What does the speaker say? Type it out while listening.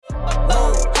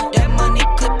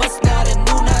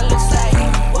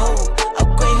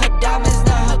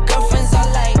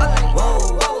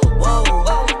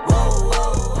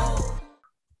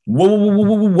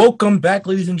Welcome back,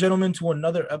 ladies and gentlemen, to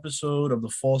another episode of the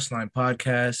False Nine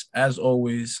Podcast. As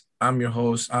always, I'm your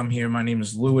host. I'm here. My name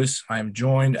is Lewis. I am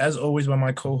joined, as always, by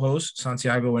my co-hosts,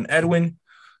 Santiago and Edwin.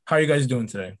 How are you guys doing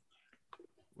today?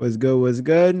 What's good? What's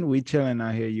good? We chilling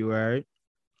out here. You all right?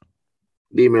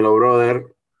 Dímelo,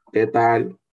 brother. ¿Qué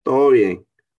tal? ¿Todo bien?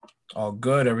 All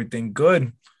good. Everything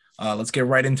good. Let's get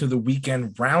right into the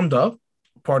weekend roundup,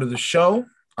 part of the show.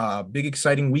 Big,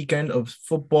 exciting weekend of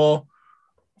football.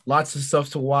 Lots of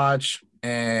stuff to watch,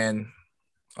 and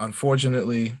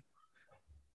unfortunately,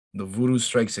 the Voodoo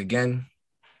strikes again.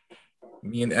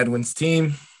 Me and Edwin's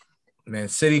team, Man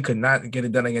City, could not get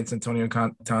it done against Antonio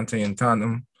Conte and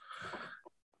Tottenham.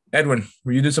 Edwin,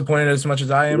 were you disappointed as much as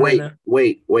I am right now?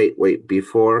 Wait.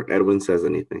 Before Edwin says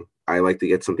anything, I like to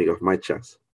get something off my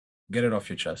chest. Get it off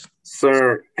your chest.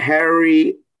 Sir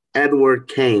Harry Edward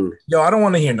Kane. Yo, I don't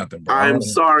want to hear nothing, bro. I'm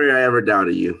sorry I ever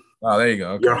doubted you. Oh, there you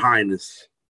go. Okay. Your Highness.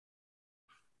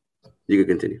 You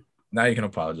can continue. Now you can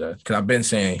apologize, because I've been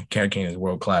saying Harry Kane is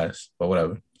world class, but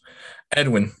whatever.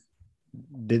 Edwin.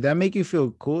 Did that make you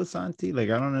feel cool, Santi? Like,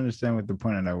 I don't understand what the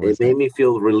point of that was. It made me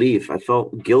feel relief. I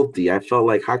felt guilty. I felt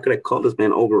like, how could I call this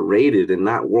man overrated and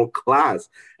not world class?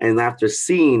 And after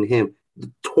seeing him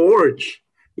torch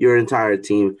your entire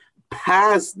team,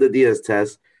 pass the DS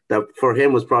test, that for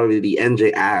him was probably the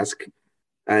NJ ask.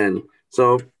 And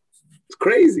so it's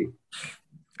crazy.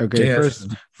 Okay, yes.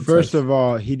 first of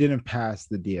all, he didn't pass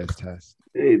the DS test.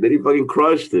 Hey, then he fucking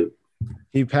crushed it.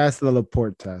 He passed the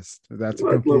Laporte test. That's a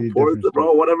Like completely Laporte, different bro.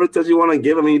 story. Whatever test you want to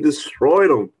give him, he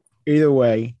destroyed him. Either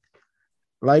way,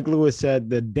 like Lewis said,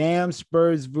 the damn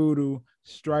Spurs voodoo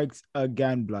strikes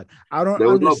again, blood. I don't There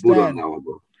was no Buddha on understand, that one,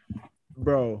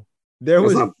 bro.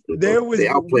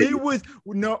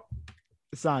 No,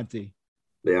 Santi.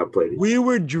 They outplayed it. We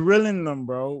were drilling them,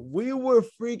 bro. We were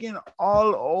freaking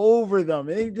all over them.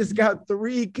 They just got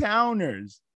 3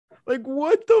 counters. Like,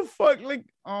 what the fuck? Like,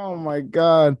 oh my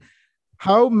God.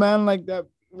 How man like that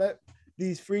let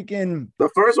these freaking... The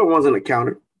first one wasn't a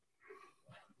counter.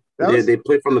 They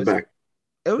played from the back.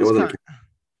 It wasn't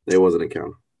a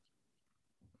counter.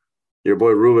 Your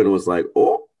boy Ruben was like,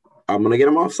 oh, I'm going to get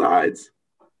him off sides.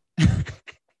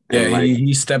 Yeah,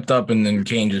 he stepped up, and then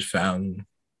Kane just found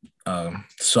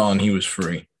Son. He was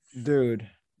free. Dude,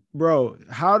 bro,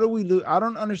 how do we lose? I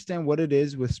don't understand what it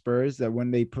is with Spurs that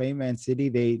when they play Man City,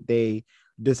 they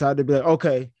decide to be like,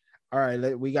 okay, all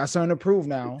right, we got something to prove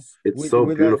now. It's so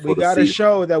beautiful. We got to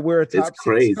show that we're a top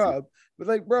 6 club. But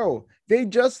like, bro, they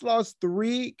just lost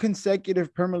 3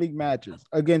 consecutive Premier League matches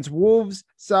against Wolves,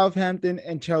 Southampton,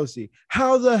 and Chelsea.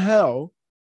 How the hell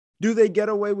do they get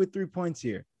away with 3 points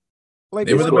here? Like,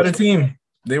 they were the better team.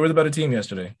 They were the better team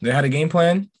yesterday. They had a game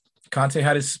plan. Conte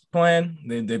had his plan.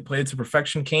 They played to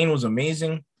perfection. Kane was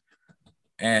amazing.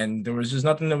 And there was just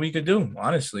nothing that we could do,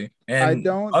 honestly. And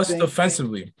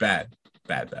defensively, bad.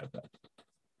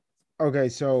 Okay,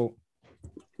 so...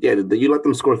 Yeah, you let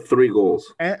them score 3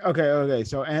 goals. Okay.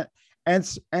 So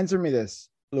answer me this,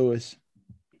 Lewis.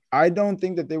 I don't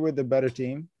think that they were the better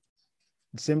team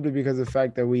simply because of the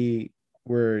fact that we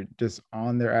were just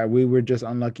we were just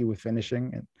unlucky with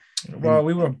finishing. Well,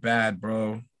 we were bad,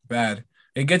 bro. Bad.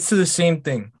 It gets to the same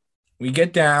thing. We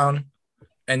get down,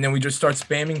 and then we just start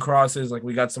spamming crosses like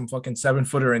we got some fucking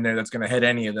 7-footer in there that's going to head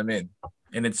any of them in.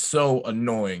 And it's so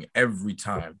annoying every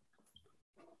time.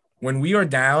 When we are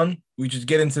down, we just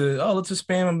get into, let's just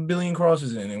spam a billion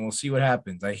crosses in, and we'll see what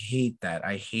happens. I hate that.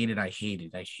 I hate it.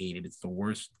 It's the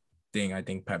worst thing I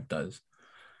think Pep does.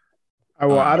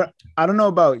 Well, I don't know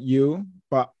about you,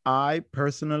 but I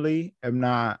personally am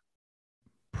not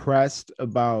pressed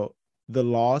about the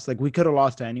loss. Like, we could have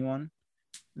lost to anyone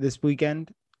this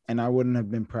weekend, and I wouldn't have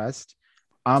been pressed.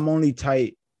 I'm only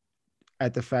tight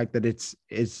at the fact that it's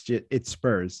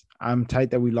Spurs. I'm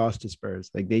tight that we lost to Spurs.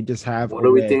 Like, they just have. What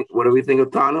do we think? What do we think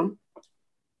of Tottenham?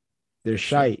 They're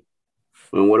shite.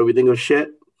 And what do we think of shit?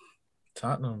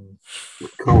 Tottenham.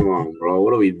 Come on, bro.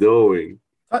 What are we doing?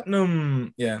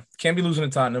 Tottenham, yeah, can't be losing to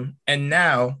Tottenham. And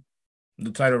now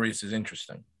the title race is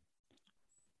interesting.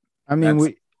 I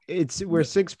mean, we're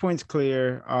 6 points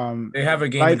clear. They have a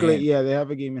game in hand. Yeah, they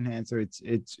have a game in hand. So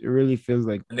it really feels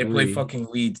like. And they play fucking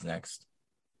Leeds next.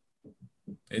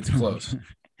 It's close.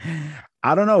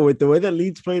 I don't know. With the way that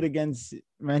Leeds played against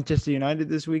Manchester United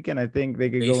this weekend, I think they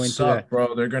could go into that.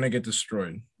 Bro. They're gonna get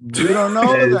destroyed. You don't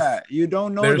know that. You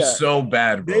don't know They're that. so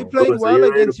bad, bro. They played well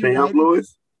against United.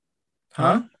 Lewis?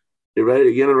 Huh? You ready?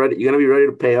 You're gonna be ready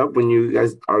to pay up when you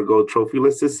guys are go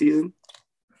trophyless this season?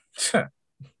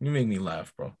 You make me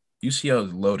laugh, bro. UCL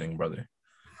is loading, brother.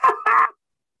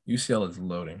 UCL is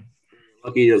loading.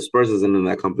 Lucky your Spurs isn't in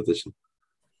that competition.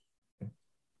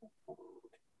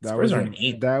 That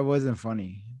wasn't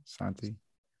funny. Santi.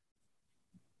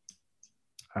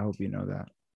 I hope you know that.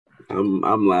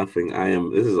 I'm laughing. I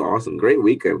am. This is awesome. Great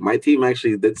weekend. My team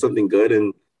actually did something good,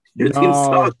 and your team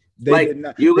sucked. They did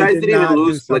not. You They guys did didn't even not do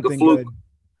lose like a something fluke. good.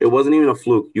 It wasn't even a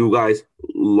fluke. You guys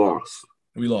lost.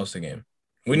 We lost the game.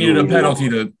 We needed a penalty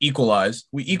to equalize.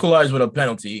 We equalized with a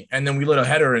penalty, and then we let a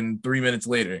header in 3 minutes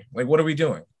later. Like, what are we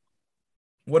doing?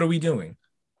 What are we doing?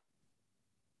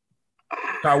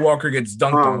 Kyle Walker gets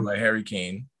dunked on by Harry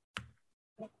Kane.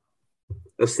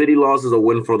 A City loss is a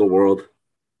win for the world.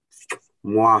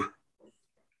 Mwah.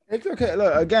 It's okay.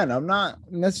 Look, again, I'm not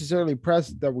necessarily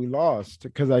pressed that we lost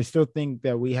because I still think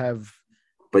that we have.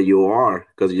 But you are,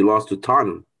 because you lost to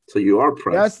Tottenham. So you are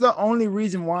pressed. That's the only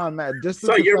reason why I'm mad. Just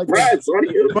so you're pressed. What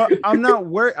are you? But I'm not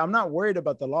worried. I'm not worried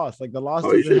about the loss. Like the loss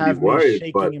doesn't have me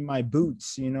shaking in my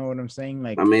boots. You know what I'm saying?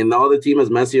 Like, I mean, now the team has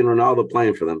Messi and Ronaldo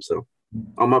playing for them. So,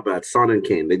 oh my bad, Son and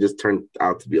Kane. They just turned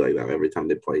out to be like that every time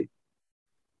they play.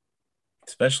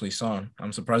 Especially Son.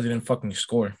 I'm surprised he didn't fucking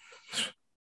score.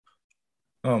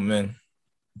 Oh man,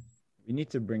 we need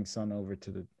to bring Son over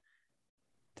to the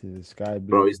Sky Blue.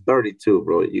 Bro, he's 32,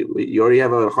 bro. You already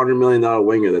have $100 million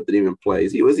winger that didn't even play.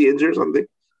 Was he injured or something?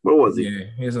 Where was he? Yeah,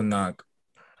 he has a knock.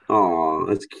 Oh,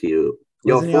 that's cute.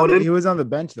 He was on the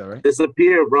bench though, right?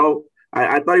 Disappear, bro.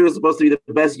 I thought he was supposed to be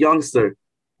the best youngster.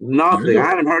 Nothing. I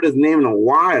haven't heard his name in a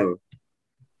while.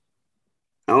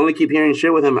 I only keep hearing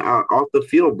shit with him off the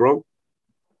field, bro.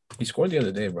 He scored the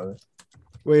other day, brother.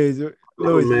 Wait,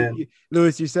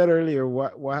 Lewis, you said earlier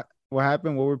what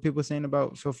happened? What were people saying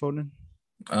about Phil Foden?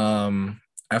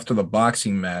 After the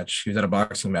boxing match, he was at a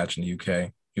boxing match in the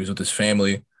UK. He was with his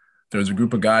family. There was a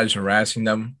group of guys harassing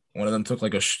them. One of them took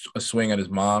like a swing at his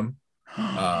mom.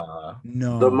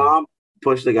 No, the mom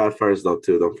pushed the guy first though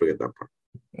too. Don't forget that part.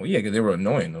 Well, yeah, because they were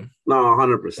annoying them. No,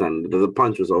 100%. The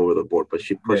punch was over the board, but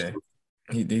she pushed him.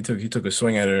 He took a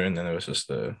swing at her, and then it was just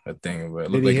a thing.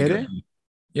 But did he hit her?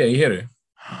 Yeah, he hit her.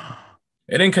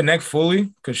 It didn't connect fully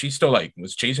because she still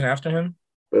was chasing after him.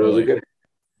 But it was good.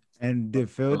 And did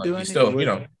Phil do anything?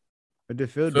 Still, But did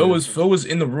Phil was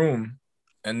in the room,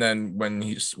 and then when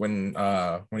he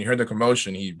heard the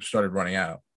commotion, he started running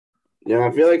out. Yeah,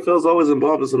 I feel like Phil's always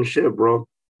involved in some shit, bro.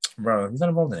 Bro, he's not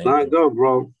involved in anything. Not good,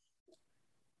 bro.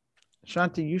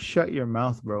 Shanti, you shut your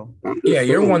mouth, bro. Yeah,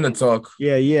 you're one to talk.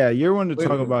 Yeah, you're one to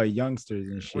talk about youngsters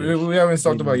and shit. We haven't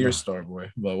talked about your star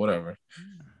boy, but whatever.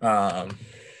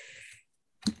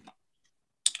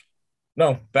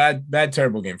 No, bad,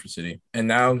 terrible game for City. And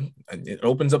now it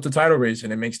opens up the title race,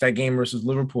 and it makes that game versus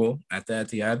Liverpool at the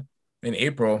Etihad in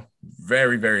April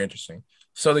very, very interesting.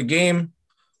 So the game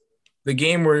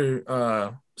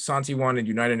where Santi wanted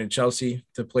United and Chelsea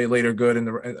to play later good at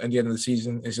the end of the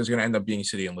season is just going to end up being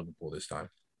City and Liverpool this time.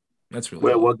 That's really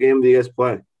Wait, what game do you guys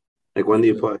play? Like, when do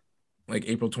you play? Like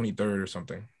April 23rd or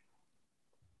something.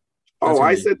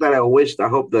 I said that I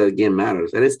hope the game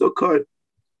matters, and it still could.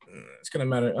 It's going to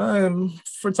matter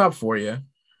for top 4, yeah.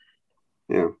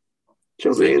 Yeah.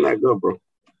 Chelsea ain't that good, bro.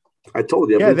 I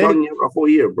told you. I've been telling you a whole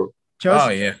year, bro.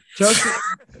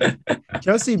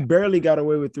 Chelsea barely got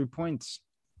away with 3 points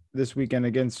this weekend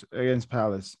against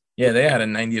Palace. Yeah, they had a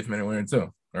 90th minute winner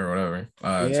too, or whatever.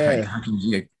 I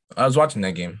was watching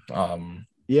that game.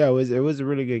 Yeah, it was a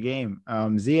really good game.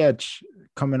 Ziyech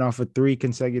coming off of 3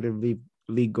 consecutive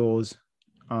league goals,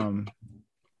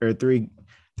 or three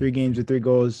games with 3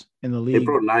 goals in the league.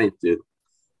 April 9th, dude.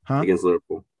 Huh? Against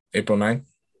Liverpool. April 9th?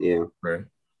 Yeah. Right.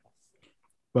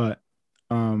 But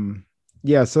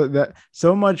yeah,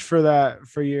 so much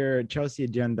for your Chelsea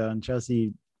agenda and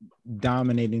Chelsea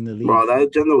dominating the league. Bro, that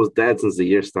agenda was dead since the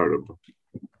year started, bro.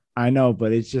 I know,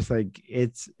 but it's just like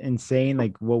it's insane,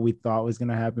 like what we thought was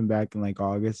gonna happen back in like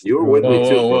August. You were with me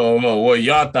too, bro. What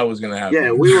y'all thought was gonna happen?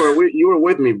 Yeah, you were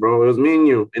with me, bro. It was me and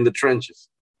you in the trenches.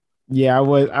 Yeah, I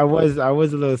was a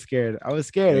little scared. I was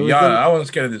scared. I wasn't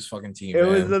scared of this fucking team. It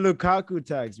was the Lukaku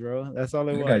tax, bro. That's all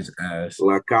it was. Guy's ass.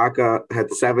 Lukaku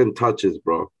had 7 touches,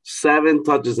 bro. 7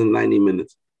 touches in 90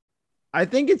 minutes. I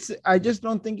just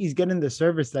don't think he's getting the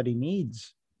service that he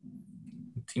needs.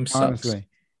 The team sucks. Honestly.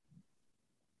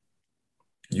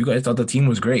 You guys thought the team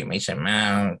was great. Mason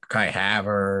Mount, Kai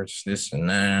Havertz, this and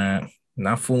that.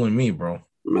 Not fooling me, bro.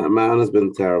 Mount has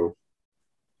been terrible.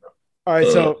 All right,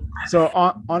 so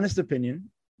honest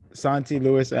opinion, Santi,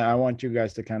 Lewis, I want you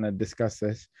guys to kind of discuss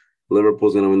this.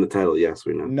 Liverpool's going to win the title. Yes,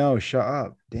 we know. No, shut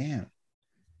up. Damn.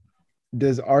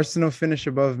 Does Arsenal finish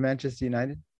above Manchester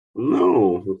United?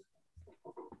 No.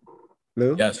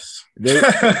 Lou? Yes.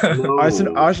 No.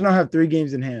 Arsenal have 3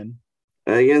 games in hand.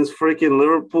 Against freaking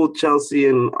Liverpool, Chelsea,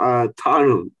 and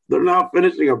Tottenham. They're not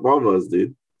finishing above us,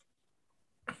 dude.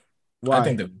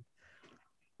 Why?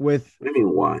 With What do you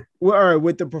mean why? well, all right,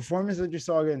 with the performance that you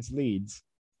saw against Leeds,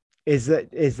 is that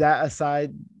a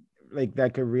side like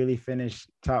that could really finish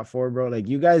top four, bro? Like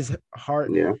you guys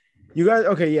Yeah.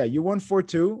 okay, yeah, you won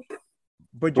 4-2,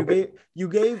 but you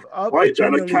gave up Why are a you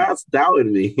trying to Premier League. cast doubt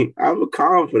in me? I'm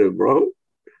confident, bro.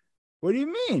 What do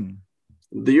you mean?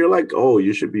 You're like, oh,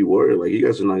 you should be worried. Like, you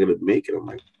guys are not going to make it. I'm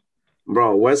like,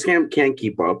 bro, West Ham can't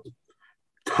keep up.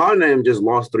 Tottenham just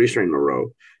lost 3 straight in a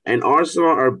row. And Arsenal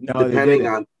are No, they depending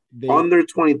didn't. on They under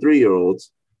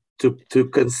 23-year-olds to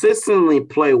consistently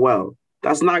play well.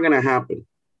 That's not going to happen.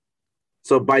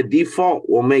 So by default,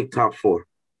 we'll make top 4.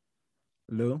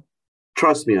 Lou.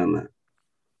 Trust me on that.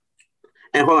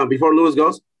 And hold on, before Lewis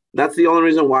goes, that's the only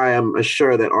reason why I'm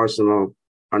sure that Arsenal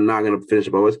are not going to finish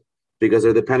above us, because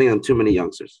they're depending on too many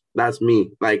youngsters. That's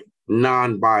me, like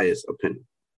non-biased opinion.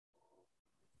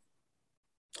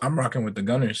 I'm rocking with the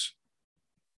Gunners.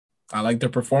 I like their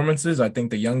performances. I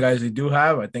think the young guys they do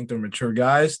have, I think they're mature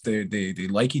guys. They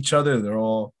like each other. They're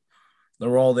all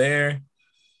there.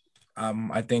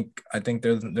 I think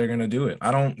they're gonna do it.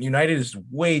 United is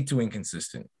way too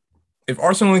inconsistent. If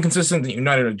Arsenal inconsistent, then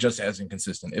United are just as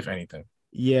inconsistent, if anything.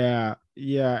 Yeah.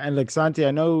 And like Santi,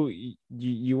 I know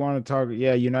you want to talk.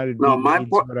 Yeah, United No, beat my Leeds,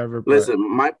 point. whatever. But Listen,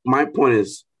 my point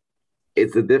is,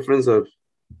 it's the difference of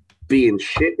being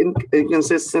shit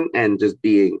inconsistent and just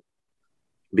being,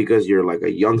 because you're like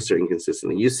a youngster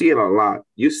inconsistent. You see it a lot.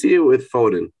 You see it with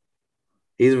Foden.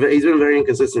 He's been very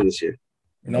inconsistent this year.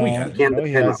 No, he hasn't.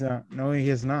 he has not. No, he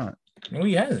has not. No,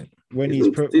 he hasn't.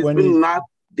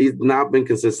 He's not been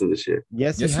consistent this year.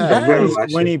 Yes, Yes, he he has.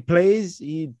 has. When he plays,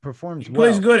 he performs He well.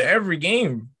 plays good every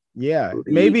game. Yeah,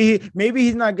 maybe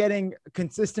he's not getting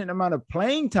consistent amount of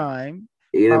playing time.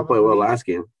 He didn't play well last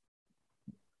game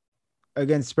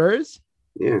against Spurs.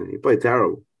 Yeah, he played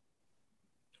terrible.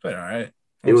 But all right,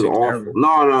 it was awful. Terrible.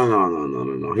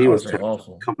 No. He was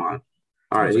awful. Come on.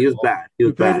 All right, he was bad.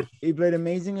 He played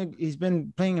amazing. He's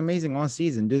been playing amazing all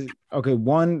season.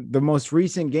 Won the most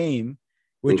recent game,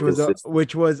 which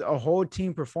was a whole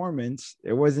team performance.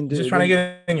 It wasn't just trying to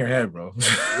get in your head, bro.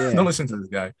 Yeah. Don't listen to this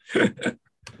guy.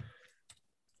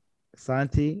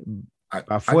 Santi, I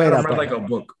got him read like a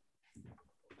book.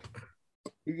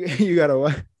 You got a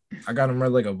what? I got him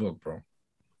read like a book, bro.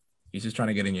 He's just trying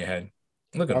to get in your head.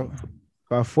 Look at him.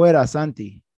 Pa fuera,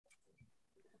 Santi.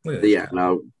 Yeah,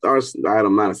 no, Arsenal.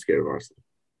 I'm not scared of Arsenal.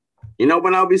 You know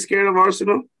when I'll be scared of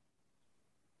Arsenal?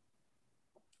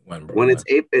 When it's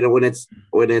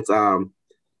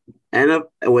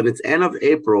end of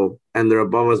April and they're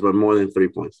above us by more than 3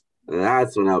 points.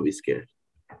 That's when I'll be scared.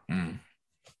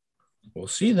 We'll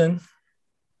see then.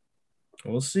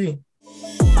 We'll see.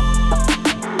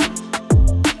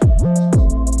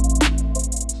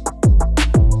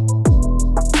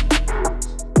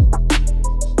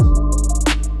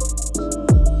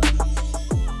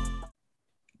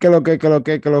 Que lo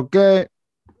que.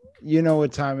 You know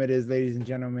what time it is, ladies and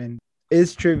gentlemen.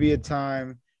 It's trivia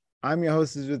time. I'm your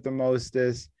hostess with the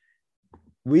mostest.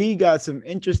 We got some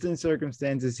interesting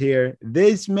circumstances here.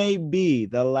 This may be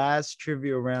the last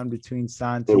trivia round between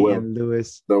Santi and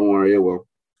Lewis. Don't worry, it will.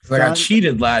 I got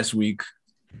cheated last week.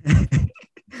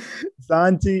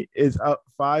 Santi is up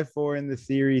 5-4 in the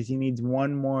series. He needs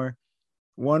one more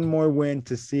win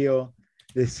to seal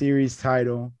the series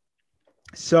title.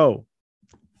 So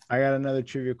I got another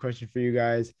trivia question for you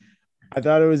guys. I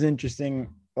thought it was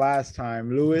interesting last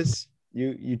time. Lewis,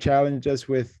 you challenged us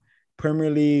with Premier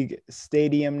League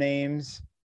stadium names.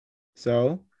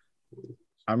 So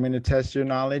I'm going to test your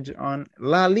knowledge on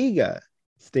La Liga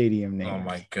stadium names. Oh,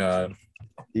 my God.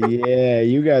 Yeah,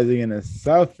 you guys are going to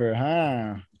suffer,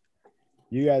 huh?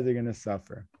 You guys are going to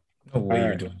suffer. No way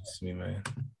you're doing this to me, man.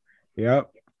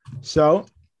 Yep. So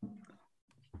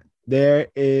there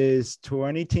is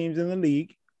 20 teams in the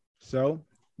league. So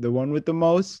the one with the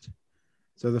most.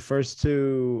 So the first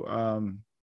two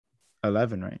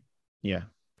 11, right? Yeah.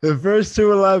 The first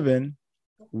to 11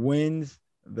 wins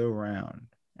the round.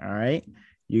 All right.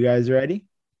 You guys ready?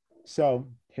 So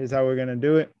here's how we're going to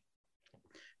do it.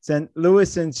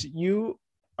 Since you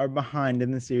are behind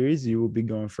in the series, you will be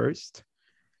going first.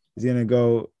 He's going to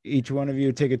go, each one of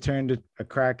you take a turn to a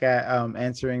crack at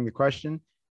answering the question,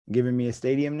 giving me a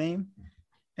stadium name.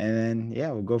 And then,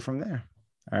 yeah, we'll go from there.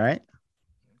 All right.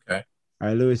 Okay. All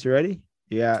right, Lewis, you ready?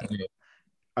 Yeah.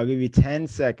 I'll give you 10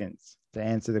 seconds to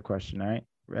answer the question. All right.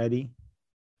 Ready?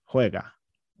 Juega.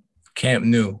 Camp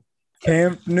Nou.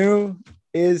 Camp Nou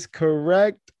is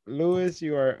correct. Lewis,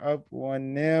 you are up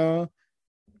 1-0.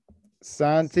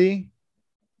 Santi.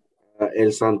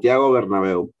 El Santiago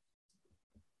Bernabéu.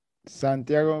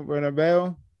 Santiago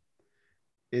Bernabéu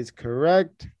is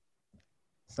correct.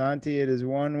 Santi, it is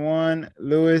 1-1.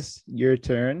 Lewis, your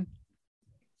turn.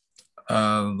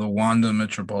 The Wanda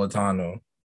Metropolitano.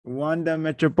 Wanda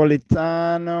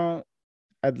Metropolitano,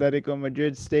 Atletico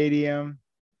Madrid Stadium.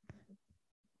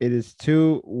 It is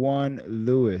 2-1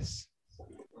 Lewis.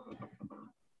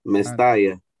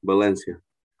 Mestalla, Valencia.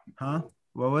 Huh?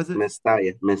 What was it?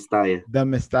 Mestalla. The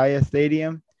Mestalla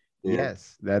Stadium? Yeah.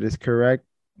 Yes, that is correct.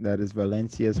 That is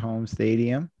Valencia's home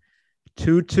stadium.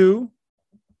 2-2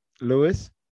 Lewis.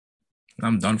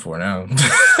 I'm done for now.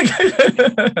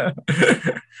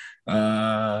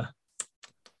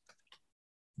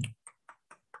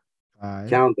 Five,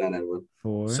 Count that, Edwin.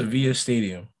 4, Sevilla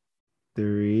Stadium.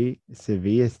 3.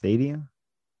 Sevilla Stadium?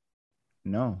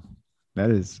 No,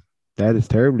 that is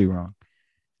terribly wrong.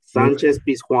 Sanchez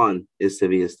Pizjuan is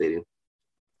Sevilla Stadium.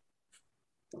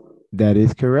 That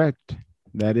is correct.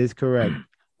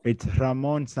 It's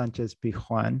Ramon Sanchez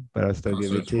Pizjuan, but I'll still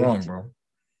give it to you. Wrong, bro.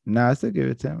 No, I'll still give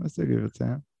it to him.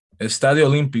 Estadio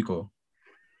Olímpico.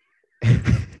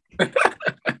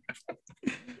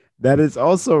 That is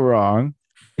also wrong.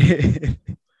 It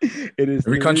is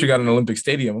Every country got an Olympic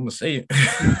stadium. I'm gonna say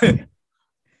it.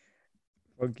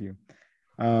 Fuck you.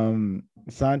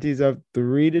 Santi's up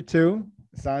 3-2.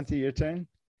 Santi, your turn.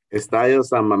 Estadio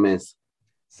San Mamés.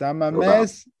 San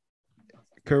Mamés,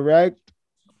 correct.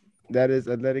 That is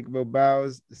Athletic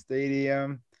Bilbao's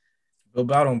stadium.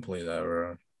 Bilbao don't play that,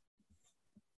 bro.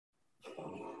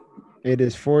 It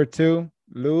is 4-2.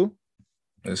 Lou?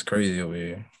 It's crazy over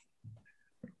here.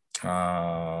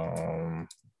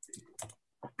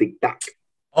 Tic tac.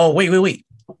 Oh, wait.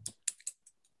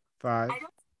 5.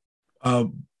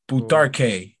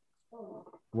 Butarque.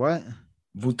 What?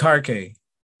 Butarque.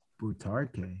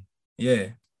 Butarque. Yeah,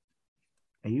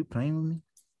 Are you playing with me?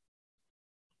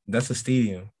 that's a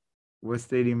stadium. What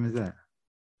stadium is that?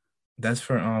 That's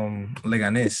for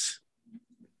Leganés.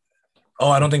 Oh,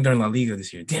 I don't think they're in La Liga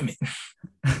this year. Damn it.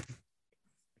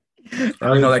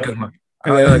 I know that because my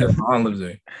aunt lives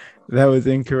there. That was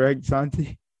incorrect,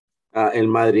 Santi. El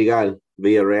Madrigal,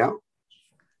 Villarreal.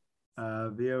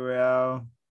 Villarreal.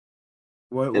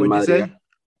 What El would you say?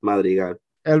 Madrigal.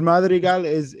 El Madrigal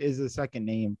is a second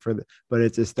name for but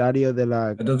it's Estadio de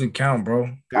la. That doesn't count,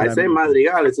 bro. I say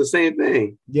Madrigal. It's the same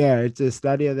thing. Yeah, it's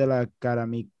Estadio de la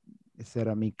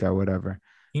Ceramica, whatever.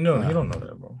 You don't know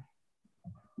that, bro.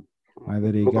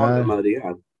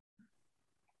 Madrigal.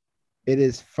 It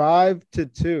is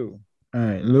 5-2. All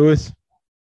right, Lewis.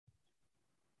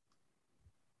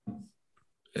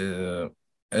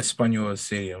 Español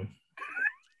Stadium.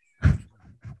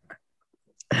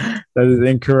 That is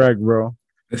incorrect, bro.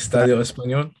 Estadio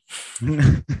Español.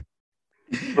 I'm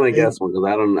gonna guess one because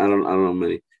I don't know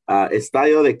many.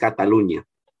 Estadio de Cataluña.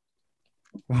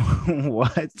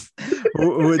 What?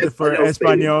 Who is it for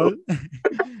Español?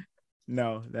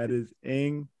 No, that is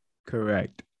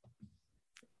incorrect.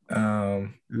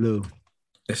 Lou.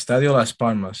 Estadio Las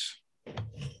Palmas.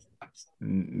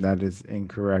 That is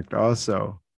incorrect.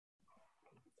 Also,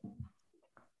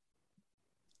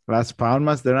 Las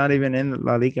Palmas, they're not even in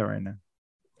La Liga right now.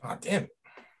 Oh, damn.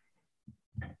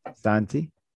 Santi.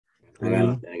 I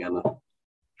got nothing.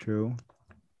 2,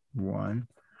 1.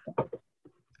 All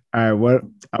right, what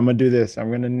I'm gonna do this.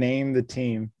 I'm gonna name the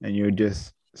team, and you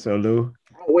just Lou.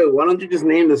 Oh, wait, why don't you just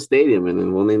name the stadium and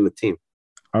then we'll name the team?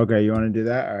 Okay, you want to do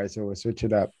that? All right, so we'll switch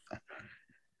it up.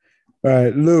 All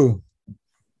right, Lou.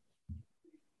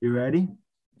 You ready?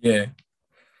 Yeah.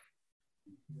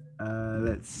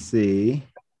 Let's see.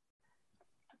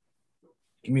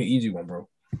 Give me an easy one, bro.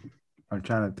 I'm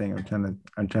trying to think.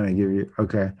 I'm trying to give you.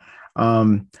 Okay.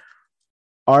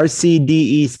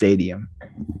 RCDE Stadium.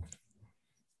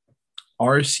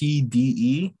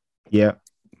 RCDE. Yep.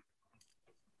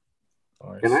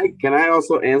 Can I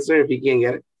also answer if you can't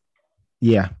get it?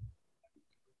 Yeah.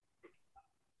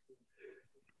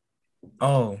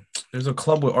 Oh, there's a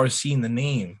club with RC in the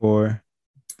name. 4,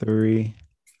 3,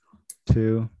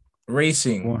 2,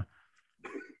 Racing. 1.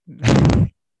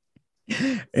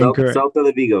 Incorrect. Celta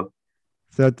de Vigo.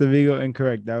 Celta Vigo,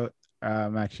 incorrect. That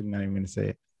I'm actually not even gonna say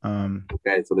it.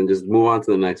 Okay, so then just move on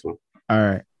to the next one. All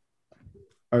right.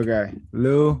 Okay.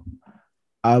 Lou.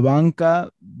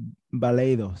 Abanca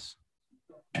Baleidos.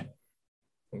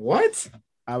 What?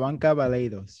 Abanca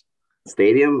Baleidos.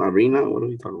 Stadium, arena. What are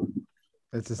we talking about?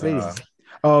 It's a stadium.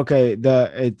 Okay.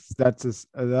 The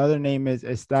other name is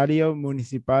Estadio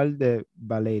Municipal de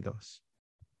Baleidos.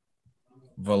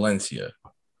 Valencia.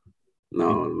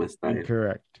 No, Mestalla.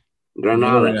 Incorrect.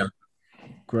 Granada.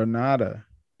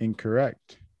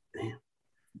 Incorrect. Damn.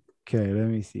 Okay, let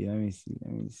me see.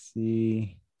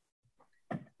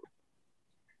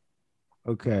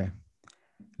 Okay.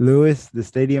 Lewis, the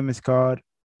stadium is called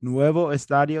Nuevo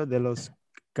Estadio de los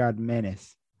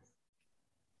Carmenes.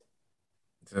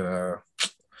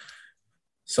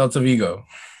 Celta Vigo.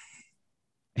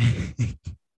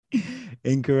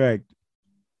 Incorrect.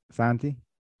 Santi?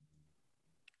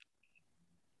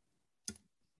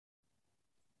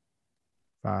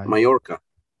 Five. Mallorca.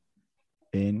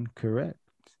 Incorrect.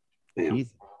 Damn.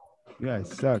 Easy. You guys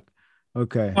suck.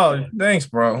 Okay. Oh, thanks,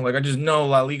 bro. Like I just know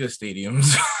La Liga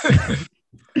stadiums.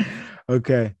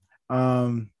 Okay.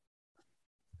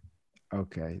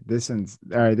 Okay. This one's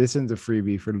all right. This one's a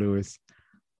freebie for Lewis.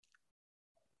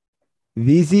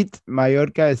 Visit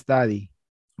Mallorca Estadi.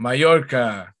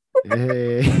 Mallorca.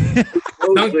 Hey.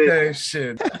 Dunk that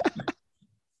shit.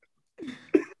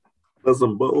 That's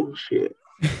some bullshit.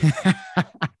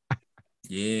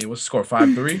 Yeah, what's the score?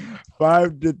 5-3?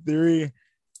 5-3.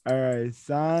 All right.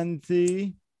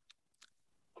 Santi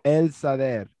El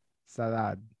Sadad.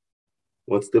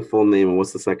 What's the full name and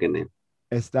what's the second name?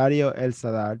 Estadio El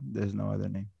Sadad. There's no other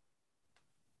name.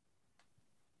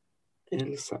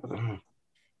 El Sadar.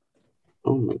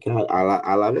 Oh my God.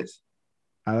 Alaves?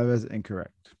 Alaves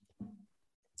incorrect.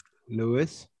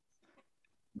 Lewis?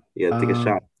 Yeah, take a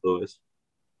shot, Lewis.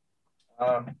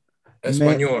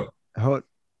 Espanol.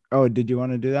 Oh, did you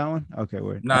want to do that one? Okay,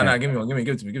 word. Nah, give me one. Give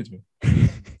it to me.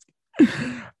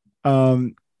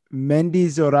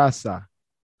 Mendizorroza.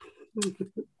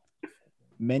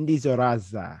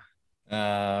 Mendizorroza.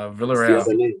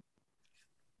 Villarreal.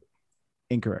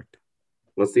 Incorrect.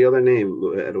 What's the other name,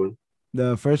 Edwin?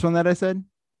 The first one that I said?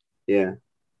 Yeah.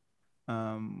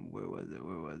 Where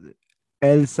was it?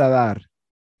 El Sadar.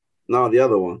 No, the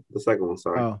other one. The second one,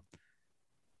 sorry. Oh.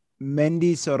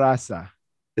 Mendizorroza.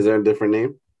 Is there a different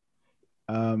name?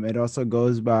 It also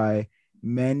goes by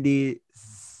Mendizorroza.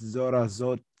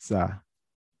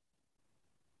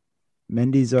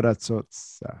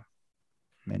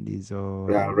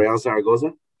 Real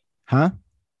Zaragoza? Huh?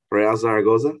 Real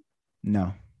Zaragoza?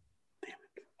 No. Damn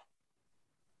it.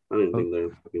 I didn't think they're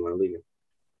fucking La Liga.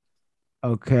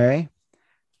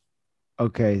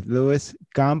 Okay, Luis.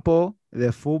 Campo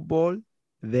de Fútbol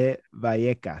de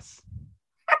Vallecas.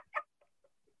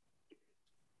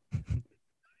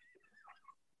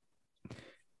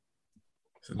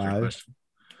 Five,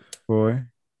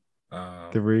 4,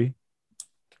 3,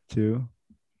 2,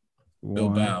 1.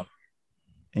 Bilbao.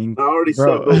 I already said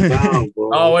Bilbao, bro.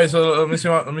 Oh wait, so let me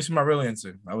see my real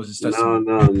answer. I was just testing.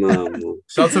 No.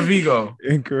 Celta Vigo.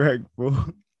 Incorrect, bro.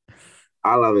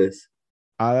 Alaves,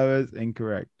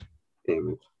 incorrect. Damn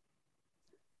it.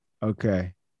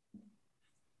 Okay.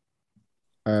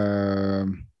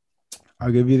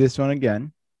 I'll give you this one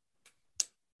again.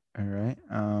 All right.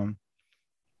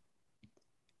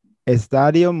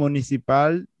 Estadio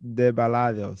Municipal de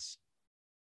Balados.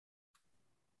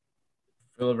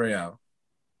 Villarreal.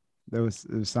 It was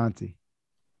Santi.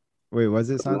 Wait, was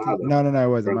it Santi? Granada. No, it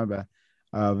wasn't. My bad.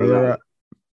 Granada.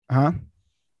 Huh?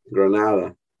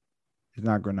 Granada. It's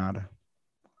not Granada.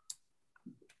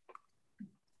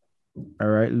 All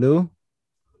right, Lou.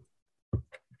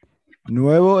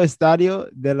 Nuevo Estadio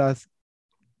de las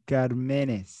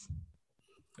Carmenes.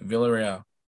 Villarreal.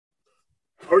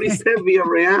 I already said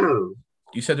Villarreal.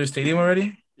 You said their stadium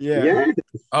already? Yeah. Yes.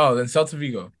 Oh, then Celta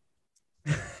Vigo.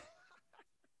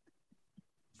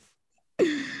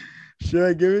 Should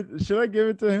I give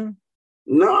it to him?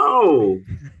 No.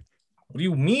 What do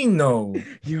you mean, no?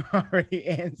 You already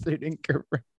answered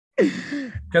incorrect.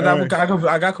 Because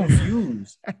I got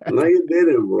confused. No, you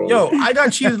didn't, bro. Yo, I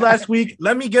got cheated last week.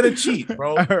 Let me get a cheat,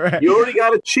 bro. Right. You already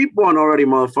got a cheap one already,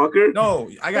 motherfucker. No,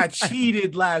 I got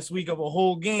cheated last week of a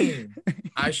whole game.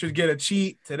 I should get a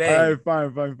cheat today. All right,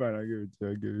 fine. I'll give it to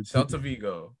you. Celta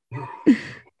Vigo.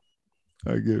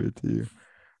 I'll give it to you.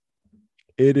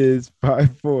 It is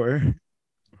 5-4.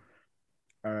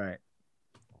 All right.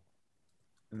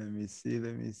 Let me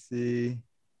see.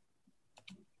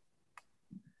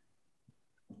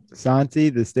 Santi,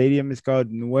 the stadium is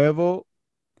called Nuevo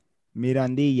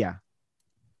Mirandilla.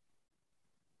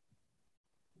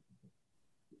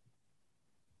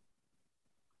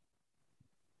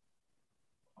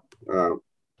 Uh,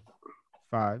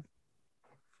 5,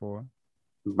 4.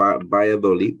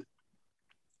 Valladolid.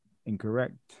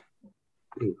 Incorrect.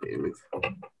 Damn it.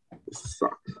 This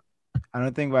sucks. I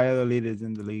don't think Valladolid is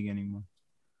in the league anymore.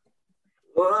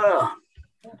 Ugh.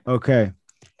 Okay.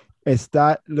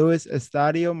 Luis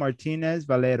Estadio Martinez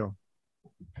Valero.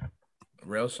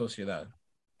 Real Sociedad.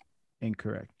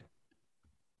 Incorrect.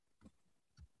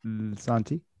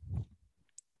 Santi.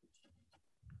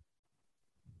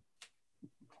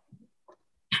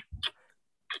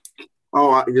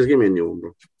 Oh, just give me a new one,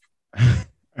 bro.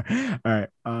 All right.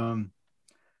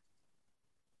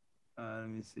 Let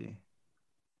me see.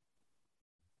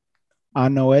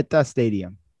 Anoeta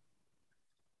Stadium,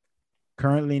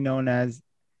 currently known as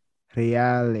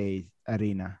Reales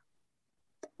Arena.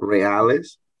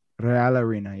 Reales. Real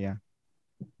Arena, yeah.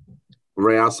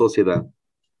 Real Sociedad.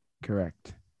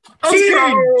 Correct.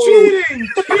 Cheating!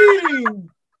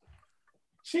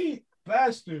 Cheat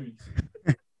bastards.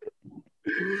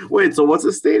 Wait, so what's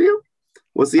the stadium?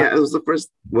 What was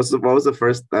the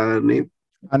first name?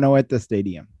 Anoeta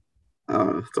Stadium.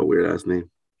 It's a weird ass name.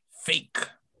 Fake.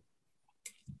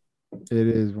 It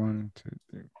is 1, 2,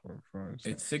 3, 4, 5.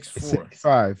 It's 6'4".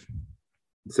 6'5".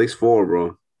 6'4",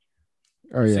 bro.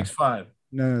 Oh yeah. 6'5".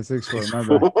 No, 6'4". My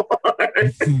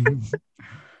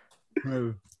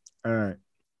 6'4". bad.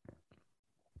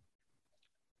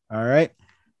 All right.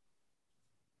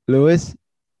 Luis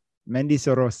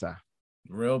Mendizorroza.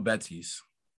 Real Betis.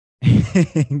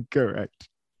 Correct.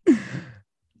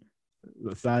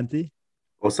 Santi.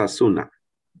 Osasuna.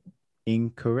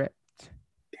 Incorrect.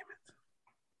 Damn it.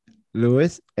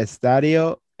 Luis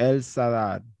Estadio El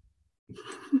Sadar.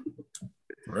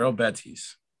 Real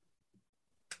Betis.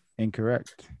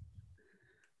 Incorrect.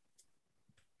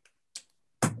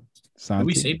 Santi. Did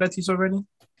we say Betis already?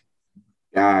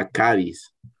 Cádiz.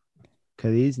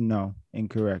 Cadiz? No.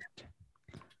 Incorrect.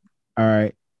 All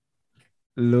right.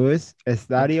 Luis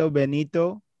Estadio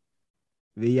Benito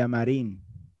Villamarín.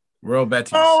 Real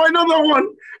Betis. Oh, another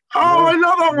one.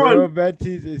 Real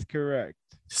Betis is correct.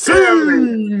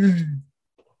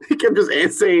 He kept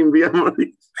just saying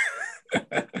Villamarín.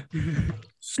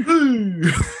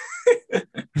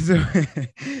 So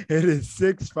it is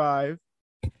 6-5.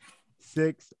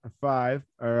 6-5.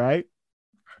 All right.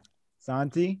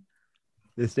 Santi,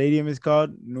 the stadium is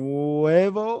called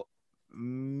Nuevo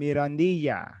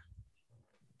Mirandilla.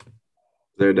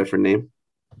 Is there a different name?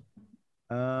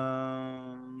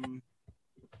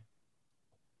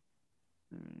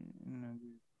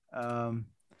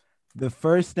 The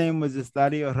first name was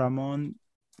Estadio Ramón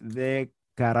de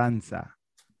Carranza.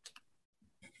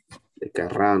 De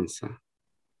Carranza.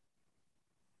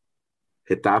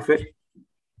 Getafe?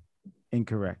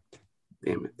 Incorrect.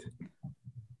 Damn it.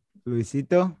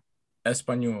 Luisito?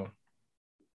 Español.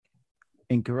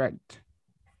 Incorrect.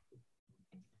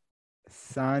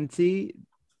 Santi,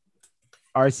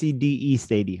 RCDE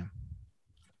Stadium.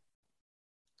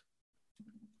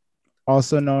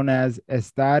 Also known as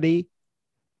Estadi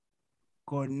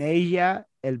Cornellà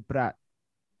El Prat.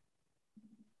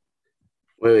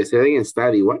 Wait, say that again.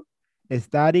 Study what?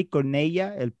 Estadi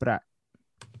Cornellà El Prat.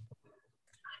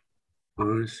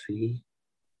 RC.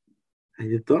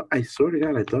 I swear to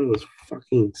God, I thought it was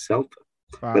fucking Celta.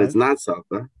 5. But it's not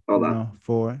Celta. Hold on. No,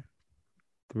 4,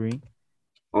 3,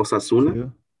 Osasuna?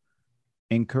 2.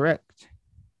 Incorrect.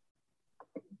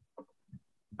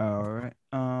 All right.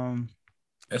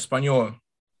 Español.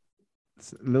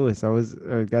 Lewis,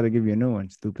 I got to give you a new one,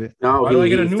 stupid. No, Why do I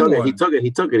get a new one? He took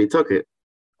it.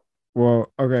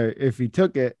 Well, okay. If he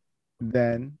took it,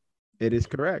 then it is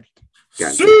correct.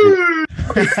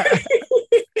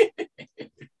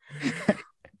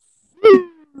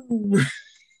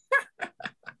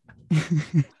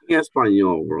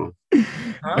 Español, bro.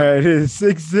 Huh? It is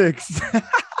 6-6.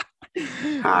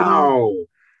 How?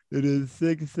 It is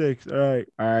 6-6. All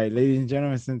right, ladies and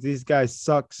gentlemen, since these guys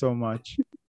suck so much,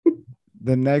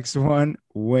 the next one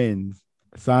wins.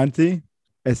 Santi,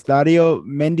 Estadio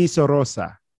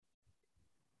Mendizorroza.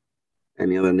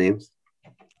 Any other names?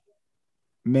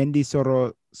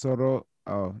 Mendizorroza.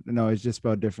 Oh, no, it's just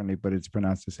spelled differently, but it's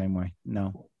pronounced the same way.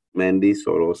 No.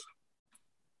 Mendizorroza.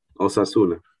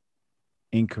 Osasuna.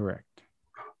 Incorrect.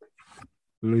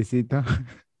 Luisito.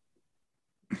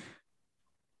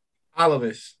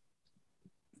 Alaves.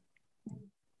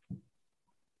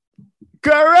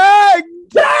 Correct.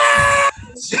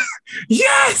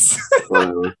 Yes.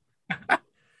 Whatever.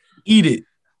 Eat it.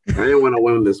 I didn't want to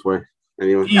win this way.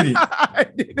 Anyway. Eat it. I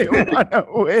didn't want to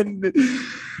win.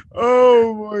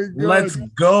 Oh my God. Let's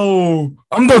go.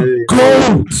 I'm the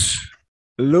GOAT.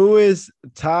 Lewis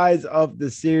ties up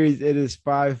the series. It is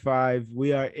 5-5.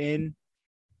 We are in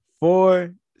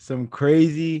for some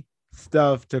crazy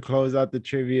stuff to close out the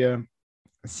trivia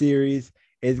series.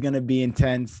 It's going to be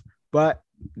intense, but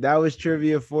that was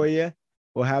trivia for you.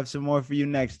 We'll have some more for you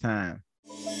next time.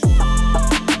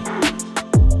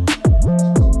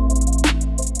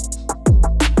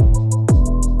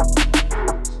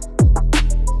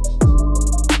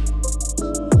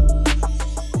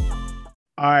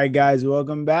 All right, guys,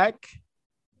 welcome back.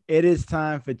 It is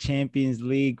time for Champions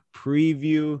League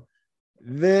preview.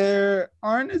 There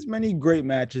aren't as many great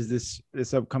matches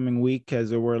this upcoming week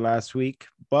as there were last week,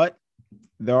 but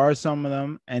there are some of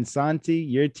them. And Santi,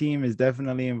 your team is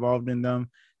definitely involved in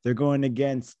them. They're going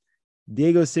against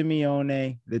Diego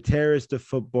Simeone, the terrorist of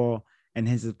football, and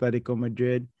his Atletico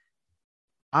Madrid.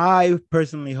 I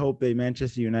personally hope that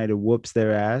Manchester United whoops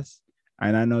their ass,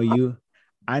 and I know you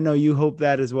hope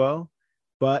that as well.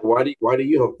 But why do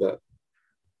you hope that?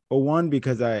 well, one,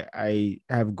 because I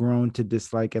have grown to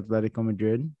dislike Atletico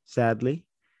Madrid, sadly.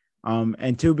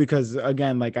 And two, because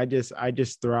again, like I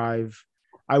just thrive.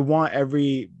 I want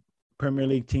every Premier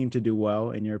League team to do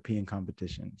well in European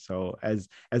competition. So as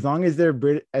long as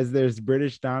there's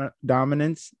British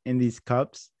dominance in these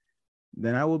cups,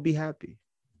 then I will be happy.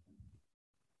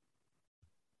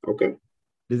 Okay.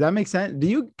 Does that make sense? Do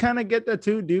you kind of get that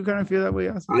too? Do you kind of feel that way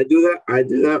also? I do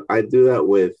that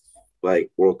with like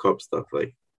World Cup stuff.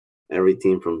 Like every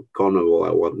team from CONMEBOL,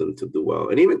 I want them to do well,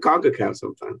 and even CONCACAF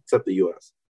sometimes, except the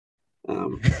U.S.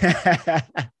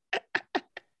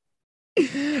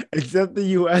 Except the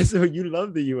U.S. Oh, you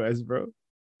love the U.S., bro.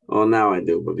 Well, now I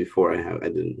do, but before I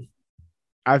didn't.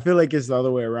 I feel like it's the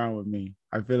other way around with me.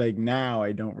 I feel like now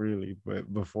I don't really,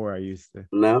 but before I used to.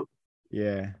 No.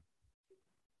 Yeah.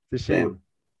 It's a shame. Damn.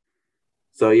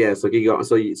 So yeah, so keep going.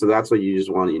 So that's what you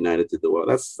just want United to do well.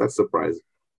 That's surprising.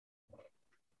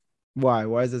 Why?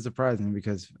 Why is it surprising?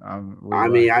 Because I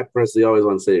mean, I personally always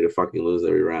want City to fucking lose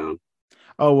every round.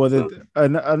 Oh well,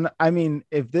 I mean,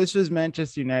 if this was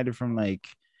Manchester United from like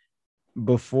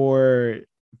before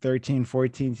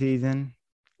 13-14 season,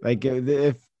 like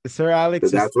if Sir Alex,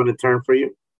 that's when it turned for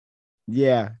you.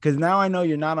 Yeah, because now I know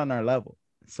you're not on our level,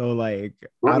 so like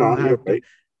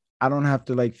I don't have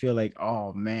to like feel like,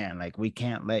 oh man, like we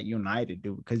can't let United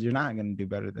do, because you're not going to do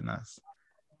better than us.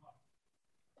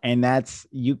 And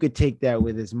you could take that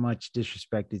with as much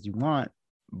disrespect as you want,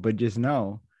 but just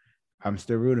know I'm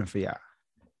still rooting for y'all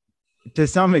to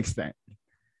some extent.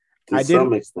 I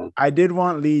did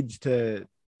want Leeds to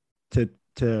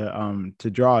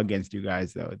draw against you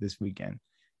guys though this weekend.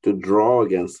 To draw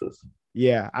against us.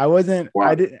 Yeah, I wasn't. Wow.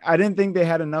 I didn't think they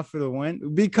had enough for the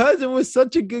win because it was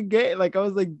such a good game. Like I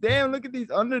was like, damn, look at these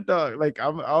underdogs. Like I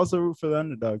also root for the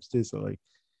underdogs too. So like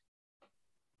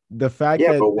the fact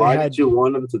that but why did you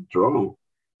want them to draw?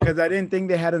 Because I didn't think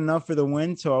they had enough for the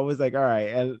win. So I was like, all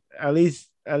right, at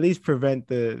least prevent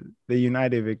the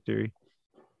United victory.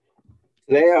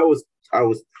 Today I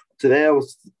was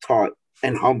taught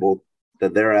and humbled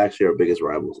that they're actually our biggest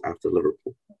rivals after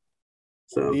Liverpool.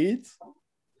 So Leeds?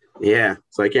 Yeah,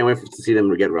 so I can't wait to see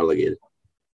them get relegated.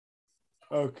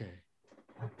 Okay.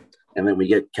 And then we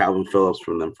get Calvin Phillips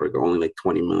from them for only like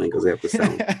 20 million because they have to sell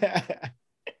him.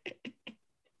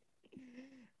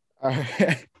 All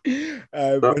right.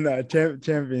 But no,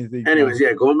 Champions League. Anyways,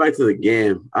 going back to the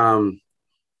game.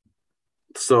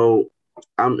 So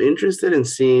I'm interested in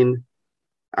seeing.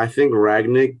 I think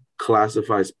Ragnick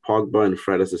classifies Pogba and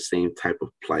Fred as the same type of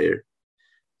player.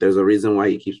 There's a reason why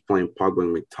he keeps playing Pogba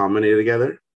and McTominay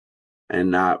together, and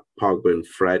not Pogba and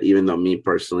Fred, even though me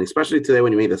personally, especially today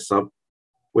when he made a sub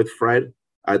with Fred,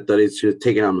 I thought he should have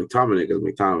taken out McTominay because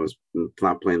McTominay was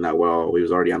not playing that well. He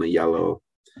was already on a yellow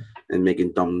and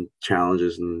making dumb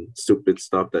challenges and stupid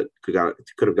stuff that could have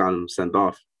gotten him sent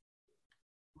off.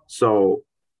 So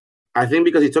I think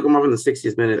because he took him off in the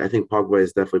 60th minute, I think Pogba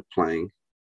is definitely playing.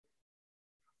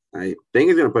 I think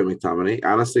he's going to play McTominay.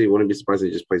 Honestly, wouldn't be surprised if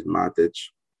he just plays Matic.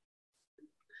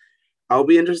 I'll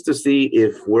be interested to see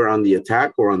if we're on the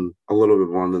attack or on a little bit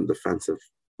more on the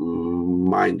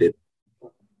defensive-minded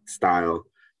style,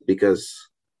 because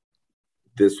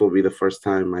this will be the first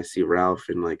time I see Ralph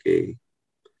in like a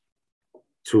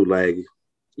two-leg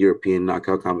European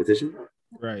knockout competition.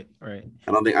 Right. I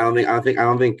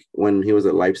don't think when he was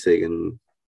at Leipzig and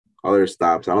other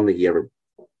stops, I don't think he ever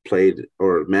played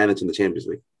or managed in the Champions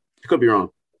League. I could be wrong.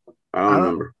 I don't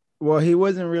remember. Well, he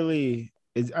wasn't really.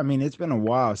 It's been a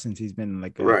while since he's been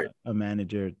like a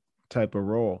manager type of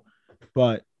role,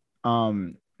 but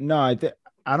no, I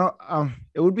don't.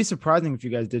 It would be surprising if you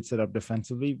guys did set up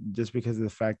defensively, just because of the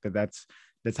fact that that's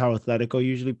how Atletico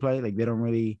usually play. Like they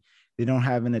don't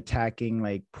have an attacking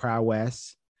like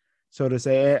prowess, so to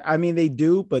say. I mean, they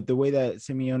do, but the way that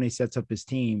Simeone sets up his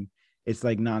team, it's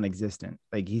like non-existent.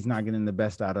 Like he's not getting the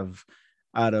best out of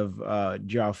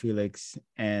João Felix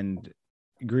and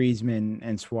Griezmann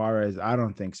and Suarez. I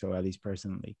don't think so, at least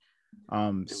personally.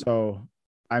 So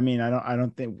I mean, I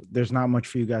don't think there's not much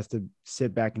for you guys to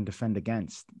sit back and defend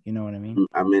against. You know what I mean?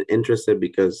 I'm interested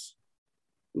because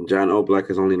John Oblak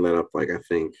has only let up like I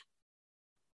think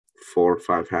 4 or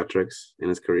 5 hat tricks in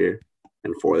his career,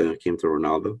 and 4 of them came to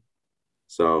Ronaldo.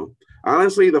 So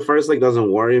honestly, the first leg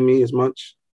doesn't worry me as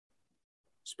much,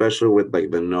 especially with like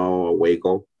the no away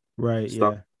goal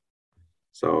stuff. Yeah.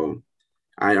 So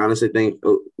I honestly think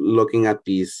looking at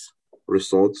these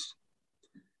results,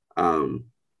 and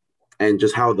and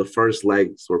just how the first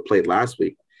legs were played last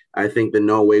week, I think the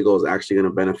no away goal is actually going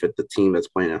to benefit the team that's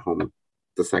playing at home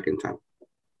the second time.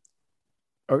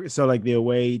 So like the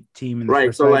away team in the Right.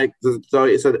 first So leg?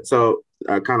 so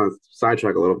kind of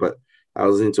sidetrack a little bit. I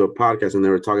was listening to a podcast and they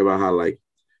were talking about how like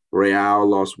Real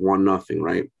lost 1-0,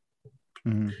 right?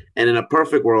 Mm-hmm. And in a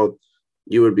perfect world,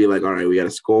 you would be like, all right, we got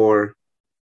to score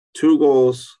 2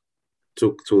 goals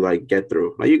to like get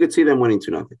through. Like you could see them winning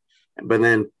 2-0. But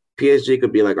then PSG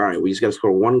could be like, all right, we just got to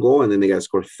score 1 goal and then they got to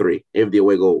score 3 if the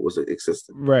away goal was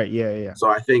existed. Right. Yeah. So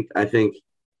I think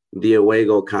the away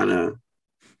goal kind of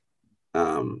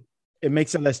it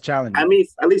makes it less challenging. I mean,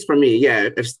 at least for me, yeah.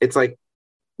 It's like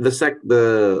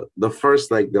the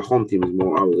first, like the home team is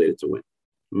more obligated to win.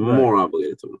 More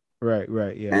obligated to win.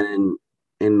 Right, yeah. And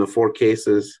in the 4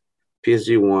 cases,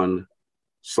 PSG won.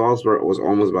 Salzburg was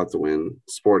almost about to win.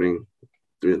 Sporting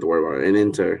didn't have to worry about it. And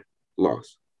Inter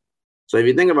lost. So if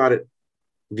you think about it,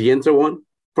 the Inter one,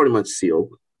 pretty much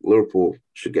sealed. Liverpool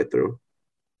should get through.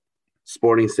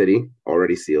 Sporting City,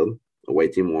 already sealed. Away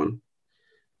team won.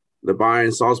 The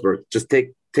Bayern Salzburg, just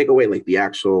take away like the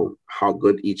actual how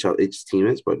good each team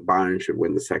is, but Bayern should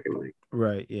win the second leg.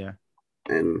 Right, yeah.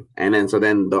 And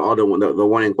then the other one, the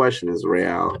one in question is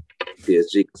Real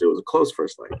PSG because it was a close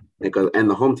first leg and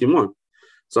the home team won.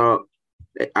 So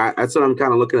that's what I'm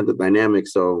kind of looking at the dynamic.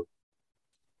 So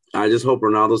I just hope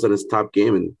Ronaldo's at his top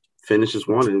game and finishes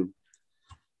one. And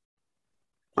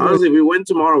honestly, if we win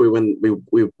tomorrow, we win.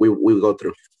 We go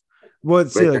through. Well,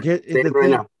 see, like Say it right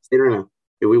now.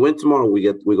 If we win tomorrow, we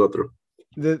go through.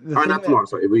 Not tomorrow.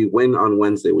 So if we win on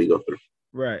Wednesday, we go through.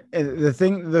 Right. And the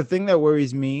thing that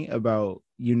worries me about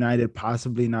United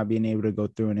possibly not being able to go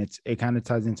through, and it kind of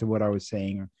ties into what I was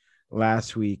saying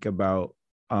last week about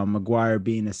Maguire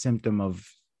being a symptom of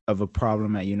a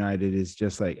problem at United, is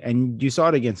just like, and you saw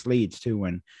it against Leeds too,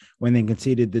 when they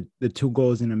conceded the 2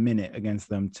 goals in a minute against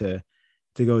them to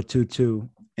go 2-2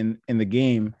 in the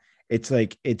game. It's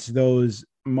like, it's those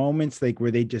moments like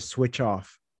where they just switch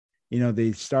off. You know,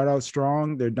 they start out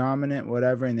strong, they're dominant,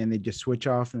 whatever, and then they just switch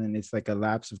off, and then it's like a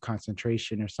lapse of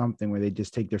concentration or something where they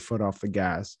just take their foot off the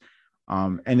gas.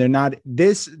 And they're not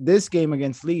this game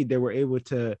against Leeds, they were able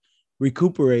to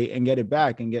recuperate and get it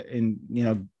back and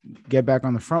get back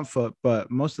on the front foot,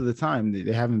 but most of the time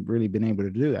they haven't really been able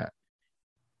to do that.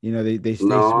 You know, they stay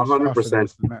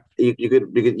 100%.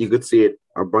 You could see it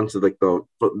a bunch of like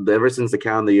ever since the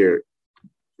calendar year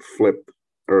flipped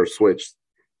or switched.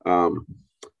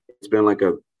 It's been like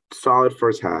a solid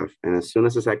first half, and as soon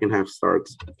as the second half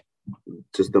starts,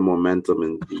 just the momentum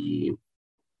and the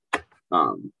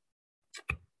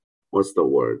what's the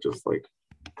word? Just like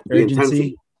the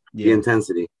intensity. Yeah. The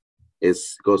intensity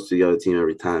goes to the other team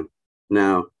every time.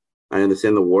 Now, I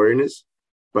understand the wariness,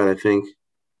 but I think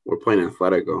we're playing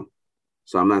Atletico,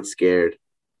 so I'm not scared.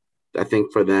 I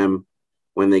think for them,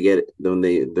 when they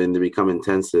become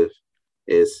intensive,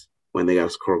 is when they got to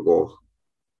score a goal.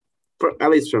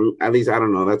 At least I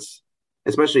don't know. That's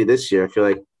especially this year. I feel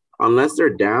like unless they're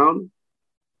down,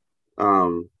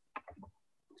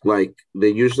 like they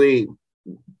usually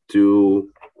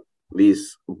do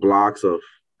these blocks of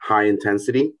high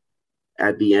intensity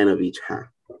at the end of each half.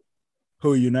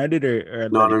 Who, United or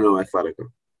no,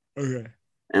 Atletico. Okay.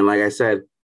 And like I said,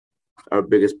 our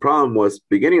biggest problem was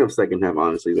beginning of second half.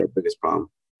 Honestly, is our biggest problem.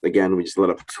 Again, we just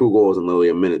let up 2 goals in literally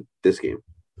a minute this game.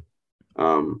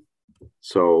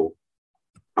 So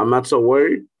I'm not so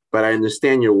worried, but I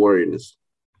understand your worriedness.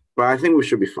 But I think we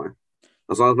should be fine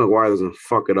as long as Maguire doesn't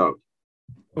fuck it up.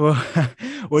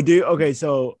 Okay.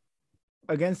 So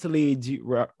against the Leeds,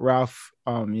 Ralph,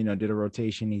 did a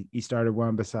rotation. He started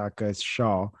Wan-Bissaka,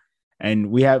 Shaw,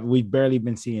 and we've barely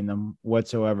been seeing them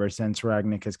whatsoever since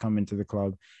Ragnick has come into the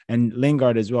club, and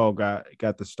Lingard as well got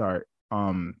the start.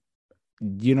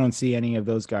 You don't see any of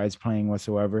those guys playing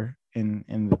whatsoever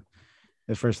in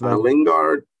the first leg.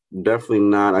 Lingard, definitely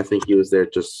not. I think he was there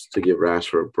just to give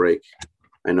Rashford a break.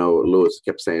 I know Lewis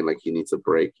kept saying like he needs a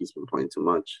break. He's been playing too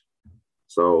much.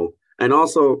 So, and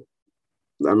also,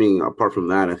 I mean, apart from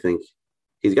that, I think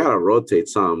he's got to rotate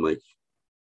some. Like,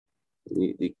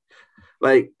 the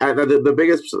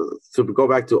biggest, to go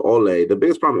back to Ole, the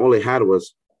biggest problem Ole had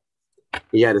was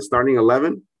he had a starting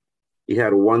 11. He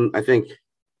had one, I think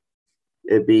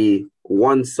it'd be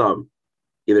one sub,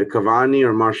 either Cavani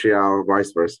or Martial or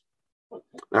vice versa.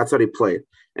 That's how he played.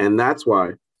 And that's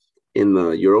why in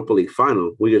the Europa League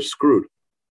final, we get screwed.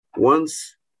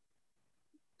 Once,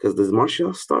 because does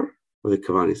Martial start or did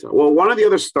Cavani start? Well, one of the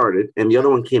others started and the other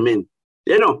one came in.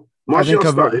 Yeah, no, Martial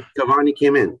started, Cavani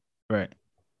came in. Right.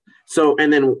 So,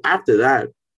 and then after that,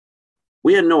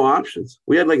 we had no options.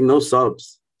 We had like no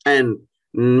subs. And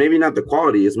maybe not the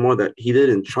quality. It's more that he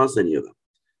didn't trust any of them.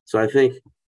 So I think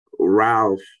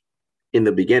Ralph, in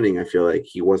the beginning, I feel like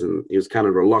he was kind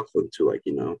of reluctant to, like,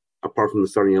 apart from the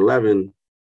starting 11,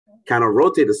 kind of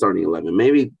rotate the starting 11.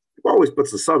 Maybe he always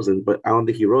puts the subs in, but I don't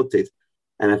think he rotates.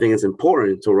 And I think it's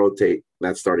important to rotate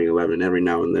that starting 11 every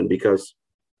now and then, because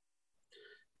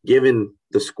given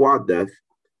the squad depth,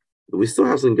 we still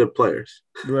have some good players.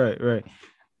 Right.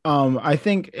 I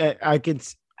think I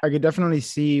could definitely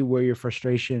see where your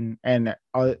frustration, and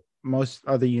most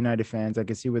other United fans, I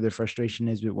could see where their frustration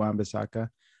is with Wan-Bissaka.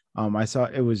 I saw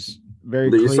it was very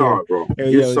clear. You saw it, bro.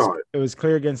 You saw it. It was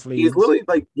clear against Leeds. He's literally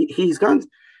like, he's gone,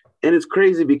 and it's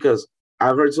crazy because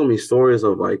I've heard so many stories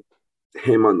of like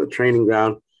him on the training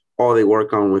ground. All they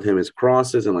work on with him is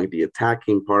crosses and like the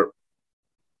attacking part,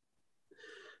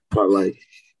 but like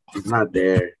he's not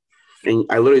there. And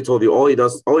I literally told you all he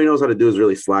knows how to do is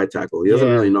really slide tackle. He doesn't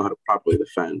really know how to properly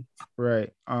defend.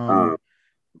 Right.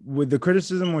 With the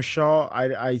criticism with Shaw,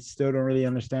 I still don't really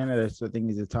understand it. I still think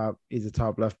he's a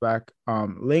top left back.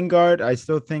 Lingard, I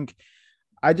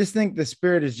just think the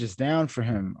spirit is just down for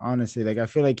him, honestly. Like I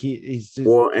feel like he's just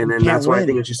and then that's why I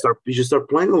think you should start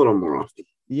playing a little more often.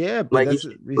 Yeah, but he's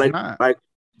not. Like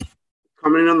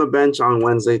coming in on the bench on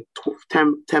Wednesday,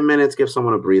 10 minutes, give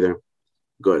someone a breather.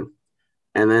 Good.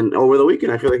 And then over the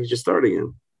weekend, I feel like he should start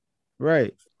again.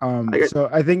 Right. So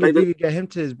I think if you could get him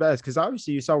to his best, because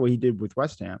obviously you saw what he did with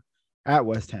West Ham, at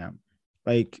West Ham.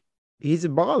 Like, he's a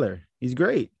baller. He's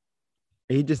great.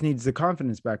 He just needs the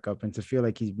confidence back up and to feel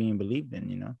like he's being believed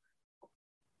in,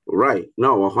 Right.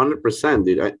 No, 100%,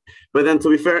 dude. But then to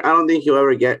be fair, I don't think he'll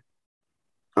ever get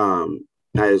at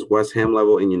his West Ham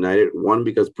level in United. One,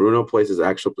 because Bruno plays his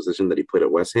actual position that he played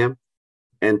at West Ham.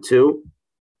 And two,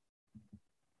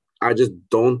 I just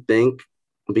don't think,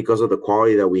 because of the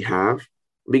quality that we have,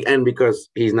 and because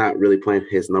he's not really playing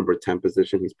his number 10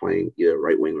 position, he's playing either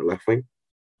right wing or left wing,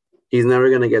 he's never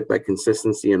going to get that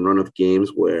consistency and run of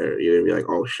games where you're going to be like,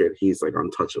 oh, shit, he's like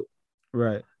untouchable.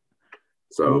 Right.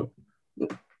 So,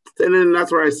 and then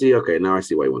that's where I see, okay, now I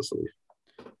see why he wants to leave.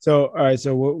 So, all right.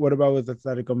 So what about with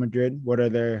Atletico Madrid? What are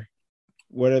their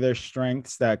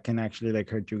strengths that can actually like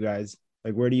hurt you guys?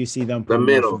 Like, where do you see them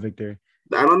putting off a victory?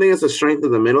 I don't think it's a strength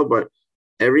in the middle, but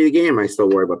every game I still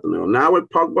worry about the middle. Now with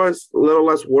Pogba, it's a little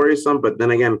less worrisome, but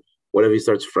then again, what if he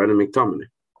starts Fred and McTominay?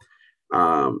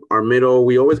 Our middle,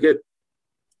 we always get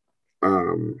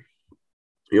outplayed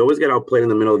in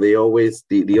the middle. They always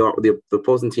the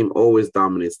opposing team always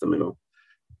dominates the middle,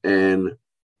 and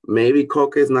maybe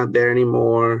Coca is not there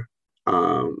anymore.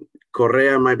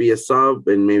 Correa might be a sub,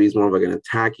 and maybe he's more of like an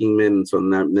attacking mid, so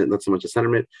not so much a center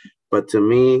mid. But to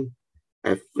me,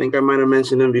 I think I might have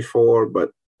mentioned him before, but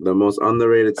the most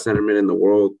underrated center mid in the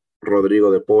world,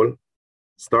 Rodrigo de Paul,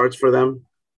 starts for them,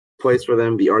 plays for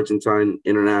them, the Argentine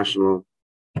international.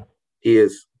 He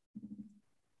is.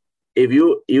 If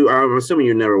I'm assuming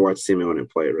you never watched Simeone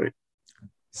play, right?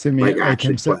 Simeone, like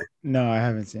actually play. No, I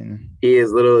haven't seen him. He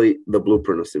is literally the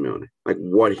blueprint of Simeone, like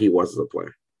what he was as a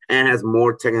player, and has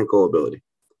more technical ability.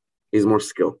 He's more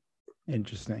skilled.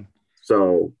 Interesting.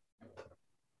 So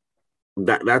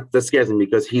that scares me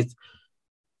because he's.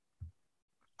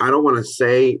 I don't want to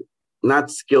say not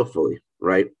skillfully,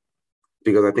 right?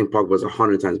 Because I think Pogba is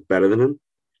 100 times better than him.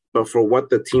 But for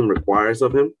what the team requires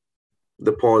of him,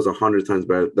 DePaul is 100 times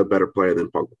the better player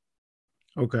than Pogba.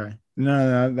 Okay.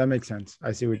 No, that makes sense.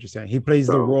 I see what you're saying. He plays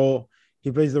the role.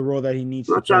 He plays the role that he needs.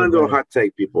 I'm not trying to do a hot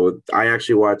take, people. I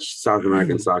actually watch South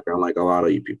American soccer, unlike a lot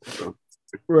of you people. So.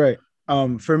 Right.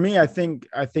 For me, I think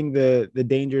the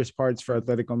dangerous parts for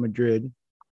Atletico Madrid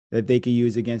that they could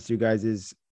use against you guys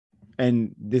is,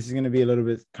 and this is going to be a little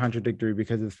bit contradictory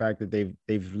because of the fact that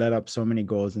they've let up so many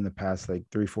goals in the past like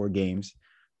 3-4 games,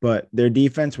 but their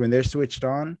defense, when they're switched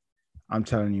on, I'm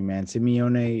telling you, man,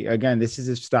 Simeone, again, this is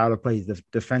his style of play. He's the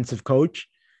defensive coach,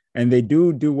 and they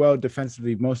do well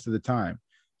defensively most of the time.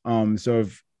 So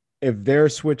if they're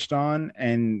switched on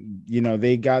and,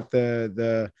 they got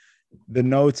the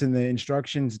notes and the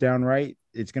instructions down right,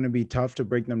 it's going to be tough to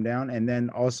break them down. And then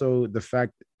also the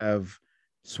fact of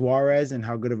Suarez and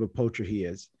how good of a poacher he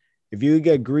is. If you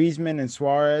get Griezmann and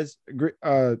Suarez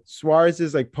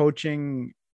is like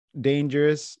poaching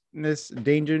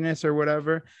dangerousness or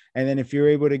whatever. And then if you're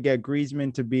able to get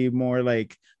Griezmann to be more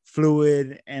like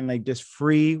fluid and like just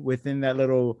free within that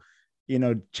little,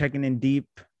 checking in deep,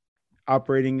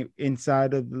 operating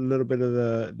inside of a little bit of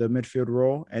the midfield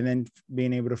role, and then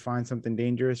being able to find something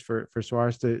dangerous for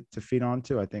Suarez to feed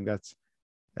onto, I think that's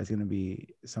going to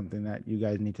be something that you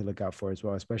guys need to look out for as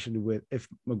well, especially if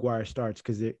Maguire starts,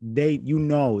 because that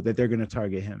they're going to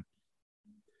target him.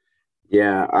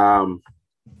 Yeah.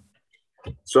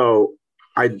 So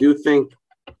I do think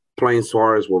playing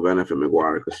Suarez will benefit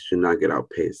Maguire because he should not get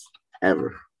outpaced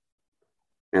ever.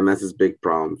 And that's his big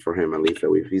problem for him, at least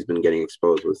that he's been getting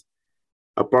exposed with.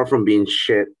 Apart from being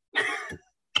shit,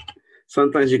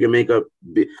 sometimes you can make a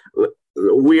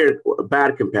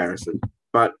bad comparison.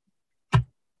 But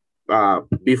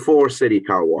before City,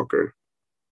 Kyle Walker,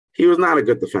 he was not a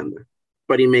good defender,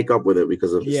 but he make up with it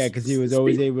because of because he was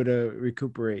always able to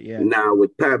recuperate. Yeah. Now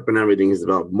with Pep and everything, he's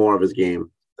developed more of his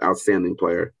game. Outstanding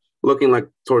player. Looking like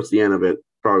towards the end of it,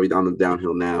 probably on the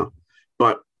downhill now.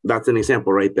 But that's an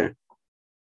example right there.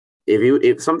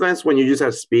 If sometimes when you just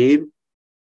have speed,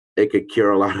 it could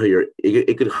cure a lot of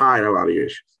it could hide a lot of your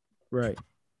issues. Right.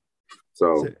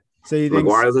 So you think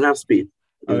Maguire doesn't have speed.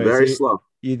 He's very slow.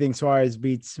 You think Suarez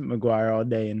beats Maguire all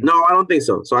day? No, I don't think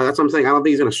so. So that's what I'm saying. I don't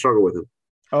think he's going to struggle with him.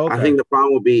 Oh, okay. I think the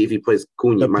problem will be if he plays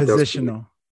Cunha. The positional.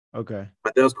 Okay.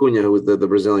 Mateus Cunha, who was the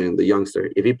Brazilian, the youngster.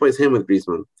 If he plays him with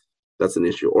Griezmann, that's an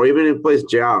issue. Or even if he plays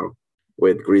João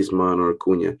with Griezmann or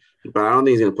Cunha. But I don't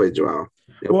think he's going to play João.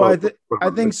 Well, I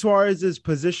think Suarez's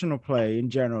positional play in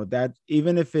general, that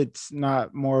even if it's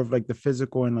not more of like the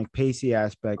physical and like pacey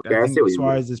aspect, I think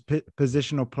Suarez's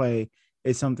positional play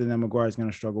is something that Maguire is going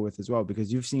to struggle with as well,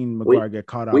 because you've seen Maguire get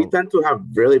caught out. We tend to have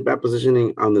really bad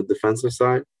positioning on the defensive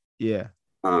side. Yeah.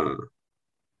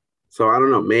 So I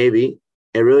don't know. Maybe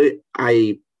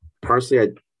I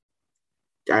personally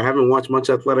haven't watched much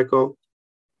Atletico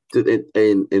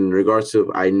in regards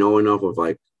to I know enough of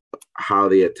like how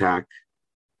they attack,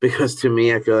 because to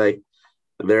me I feel like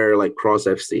they're like Cross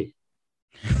FC.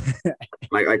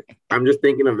 like I'm just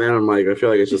thinking of them. I'm like I feel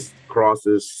like it's just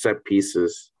crosses, set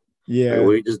pieces. Yeah, like,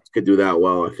 we just could do that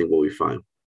well. I think we'll be fine.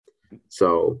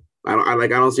 So I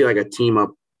don't see like a team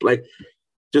up like.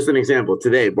 Just an example,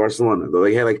 today, Barcelona,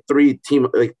 they had like three team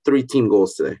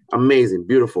goals today. Amazing,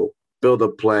 beautiful,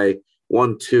 build-up play,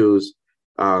 1-2s,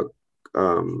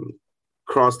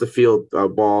 cross the field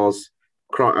balls,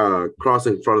 cross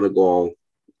in front of the goal.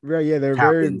 Right, yeah, they're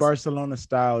very Barcelona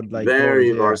styled. Like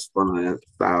very Barcelona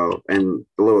style, and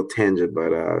a little tangent,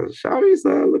 but Xavi's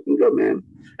looking good, man.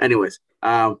 Anyways,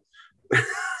 so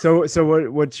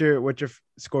what's your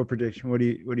score prediction? What do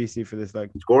you see for this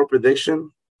leg? Score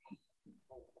prediction?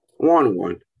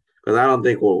 1-1, because I don't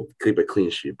think we'll keep a clean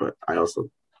sheet, but I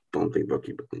also don't think they'll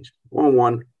keep a clean sheet.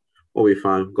 1-1, we'll be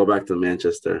fine. Go back to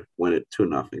Manchester, win it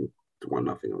 2-0,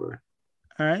 1-0 over there.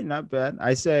 All right, not bad.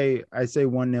 I say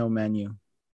 1-0 Man U.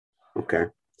 Okay.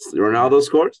 Ronaldo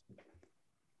scores?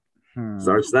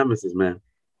 Sarge nemesis, man.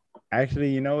 Actually,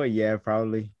 you know what? Yeah,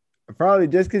 probably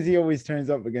just because he always turns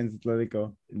up against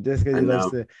Atletico. Just because he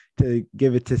loves to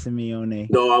give it to Simeone.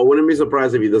 No, I wouldn't be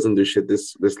surprised if he doesn't do shit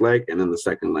this leg, and then the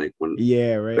second leg when.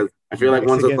 Yeah, right. I feel like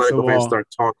once Atletico fans start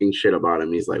talking shit about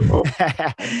him, he's like, oh.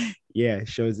 Yeah,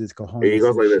 shows his cojones. He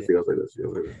goes like this. He goes like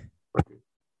this.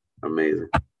 Amazing.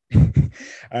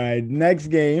 All right, next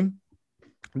game.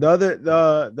 The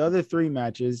other three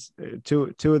matches,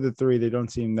 two of the three, they don't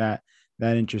seem that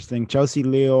interesting.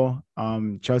 Chelsea-Lille.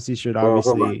 Chelsea should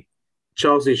obviously.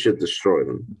 Chelsea should destroy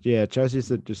them. Yeah, Chelsea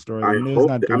should destroy them. I don't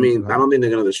think they're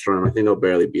going to destroy them. I think they'll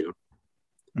barely beat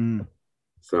them.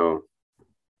 So,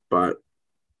 but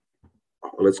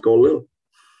let's go Lille.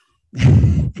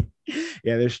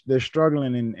 Yeah, they're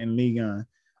struggling in Liga.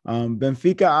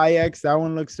 Benfica Ajax, that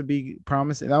one looks to be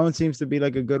promising. That one seems to be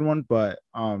like a good one, but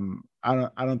I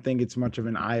don't think it's much of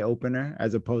an eye opener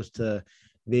as opposed to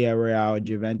Villarreal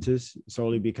Juventus,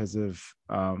 solely because of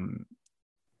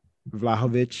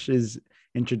Vlahovic's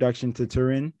introduction to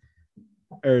Turin,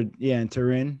 in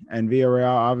Turin, and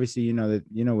Villarreal. Obviously, you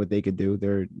know what they could do.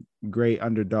 They're great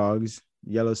underdogs,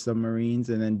 Yellow Submarines,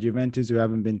 and then Juventus, who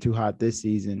haven't been too hot this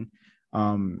season,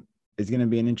 is going to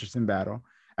be an interesting battle.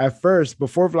 At first,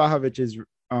 before Vlahovic's,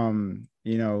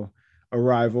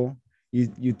 arrival,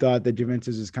 you thought that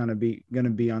Juventus was kind of going to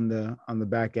be on the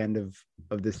back end of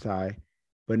this tie,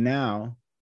 but now,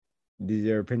 did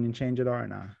your opinion change at all or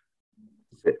not?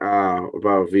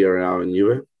 About Villarreal and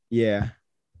Juve? Yeah.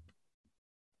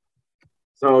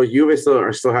 So Juve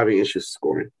are still having issues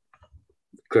scoring.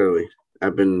 Clearly,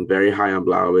 I've been very high on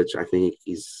Vlahovic. I think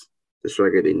he's the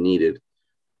striker they needed,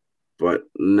 but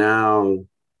now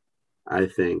I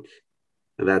think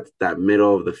that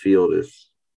middle of the field it's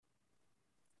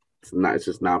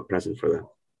just not present for them.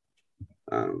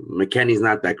 McKennie's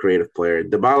not that creative player.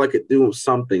 Dybala could do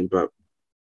something, but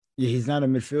yeah, he's not a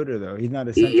midfielder though. He's not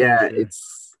a central midfielder.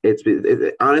 It's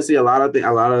honestly a lot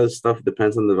of stuff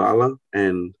depends on Dybala,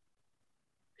 and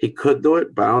he could do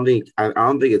it, but I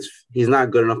don't think he's not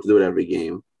good enough to do it every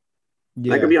game.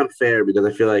 Yeah. That could be unfair because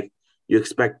I feel like you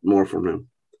expect more from him.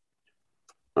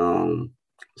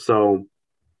 So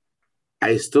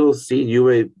I still see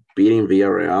Juve beating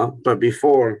Villarreal, but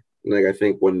before Like I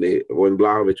think when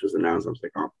Blahovic was announced, I was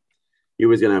like, oh, he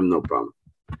was gonna have no problem.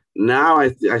 Now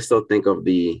I still think of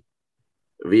the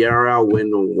Villarreal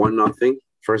win 1-0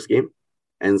 first game,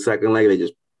 and second leg they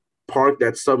just parked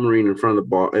that submarine in front of the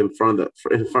ball, in front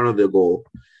of the goal,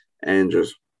 and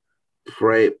just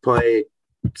play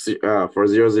for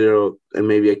 0-0 and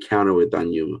maybe a counter with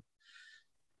Danjuma.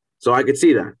 So I could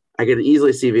see that. I could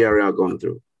easily see Villarreal going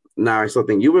through. Now I still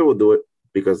think Juve will do it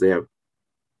because they have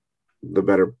the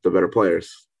better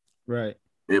players. Right.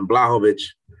 And Blahovic,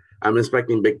 I'm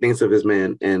expecting big things of this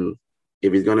man, and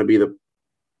if he's going to be the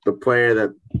player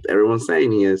that everyone's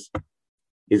saying he is,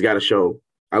 he's got to show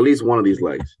at least one of these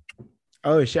legs.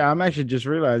 Oh shit! I'm actually just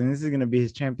realizing this is going to be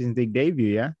his Champions League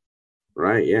debut. Yeah.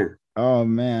 Right. Yeah. Oh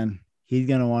man, he's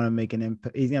gonna want to make an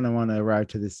impact. He's gonna want to arrive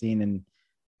to the scene and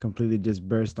completely just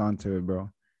burst onto it,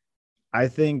 bro. I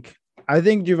think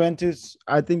Juventus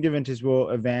will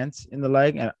advance in the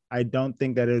leg, and I don't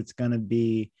think that it's gonna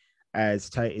be as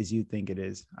tight as you think it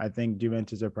is. I think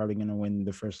Juventus are probably gonna win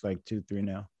the first leg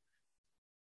 2-3-0.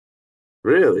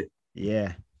 Really?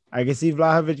 Yeah. I can see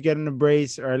Vlahovic getting a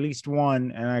brace or at least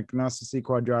one, and I can also see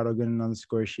Cuadrado getting on the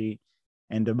score sheet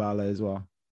and Dybala as well.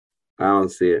 I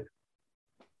don't see it.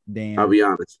 Damn. I'll be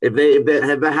honest. If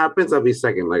that happens, I'll be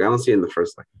second. Like I don't see it in the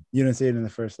first leg. You don't see it in the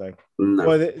first leg. No.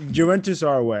 Well, Juventus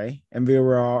are away, and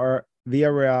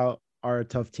Villarreal are a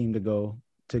tough team to go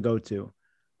to.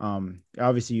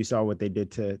 Obviously, you saw what they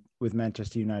did with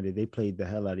Manchester United. They played the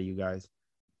hell out of you guys,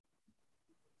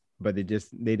 but they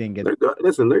didn't get. They're good.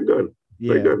 Listen, they're good.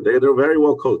 Yeah. They're good. They're very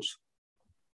well coached.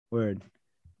 Word.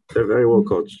 They're very well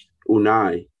coached.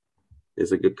 Unai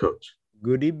is a good coach.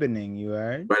 Good evening, you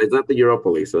heard? But it's not the Europa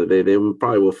League, so they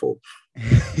probably will fold.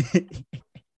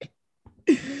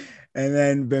 And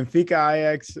then Benfica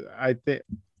Ajax, I think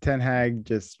Ten Hag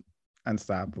just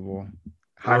unstoppable.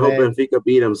 I hope Benfica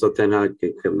beat him so Ten Hag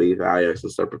can leave Ajax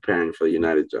and start preparing for the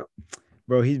United job.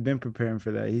 Bro, he's been preparing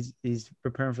for that. He's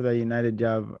preparing for that United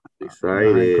job.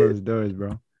 Excited. Behind closed doors,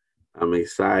 bro. I'm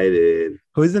excited.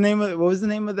 What was the name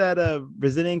of that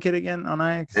Brazilian kid again on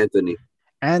Ajax?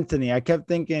 Anthony. I kept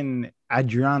thinking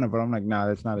Adriano, but I'm like, nah,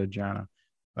 that's not Adriano.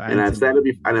 And I've said it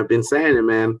before, and I've been saying it,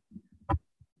 man.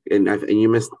 And you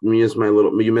missed my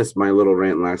little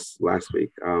rant last week.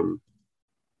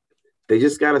 They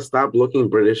just gotta stop looking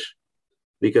British,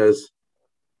 because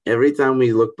every time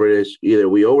we look British, either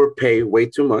we overpay way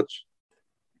too much,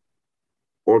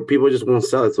 or people just won't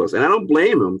sell it to us. And I don't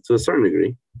blame them to a certain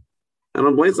degree. I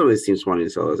don't blame some of these teams wanting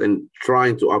to sell us and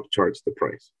trying to upcharge the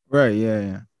price. Right?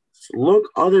 Yeah. Look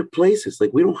other places.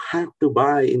 Like, we don't have to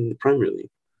buy in the Premier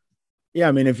League. Yeah,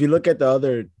 I mean, if you look at the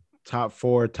other top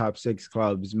 4, top 6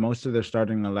 clubs, most of their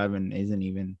starting 11 isn't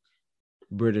even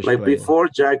British. Like players. Before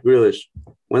Jack Grealish,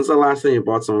 when's the last time you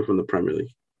bought someone from the Premier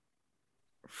League?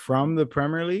 From the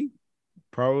Premier League?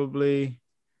 Probably.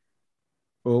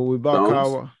 Well, we bought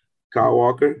Kyle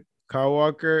Walker. Kyle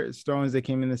Walker, Stones, they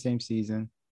came in the same season.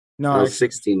 No, that was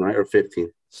 16, right? Or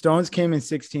 15? Stones came in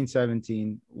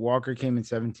 16-17. Walker came in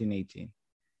 17-18.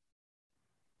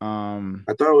 I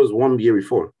thought it was 1 year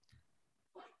before.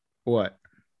 What?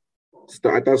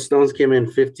 I thought Stones came in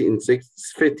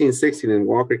 15-16, and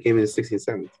Walker came in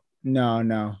 16-17.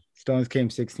 No. Stones came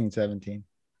 16-17.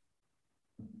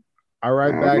 All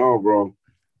right, back. No, bro.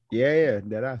 Yeah,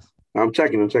 dead ass. I'm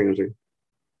checking. 17-18.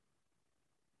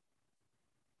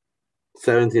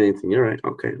 You're right.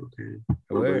 Okay.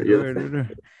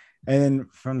 Word. And then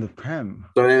from the Prem.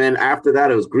 So and then after that,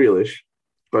 it was Grealish.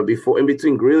 But in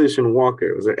between Grealish and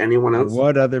Walker, was there anyone else?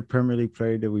 What other Premier League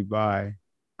player did we buy?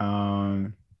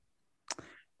 Well,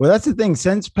 that's the thing.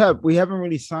 Since Pep, we haven't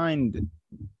really signed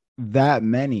that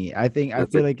many. I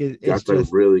feel like it's that's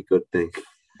just a really good thing.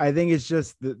 I think it's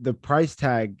just the price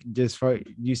tag. Just for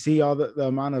you see all the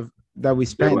amount of that we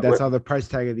spent. That's all the price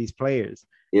tag of these players.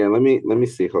 Yeah, let me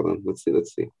see. Hold on. Let's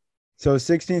see. So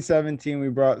 16-17, we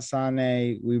brought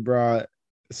Sane, we brought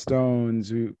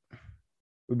Stones, we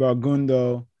brought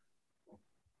Gundo,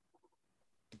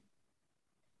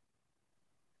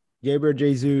 Gabriel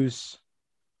Jesus,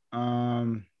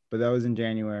 but that was in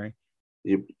January.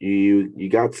 You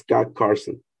got Scott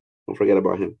Carson. Don't forget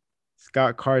about him.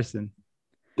 Scott Carson.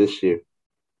 This year.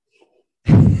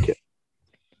 Okay,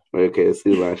 let's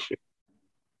see last year.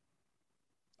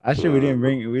 Actually, we didn't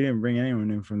bring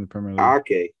anyone in from the Premier League.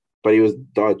 Okay. But he was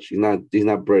Dutch. He's not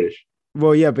British.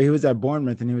 Well, yeah, but he was at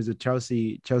Bournemouth and he was a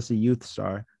Chelsea youth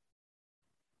star.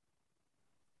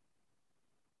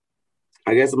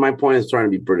 I guess my point is trying to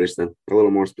be British then, a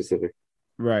little more specific.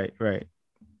 Right.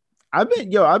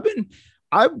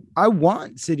 I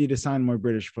want City to sign more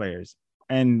British players.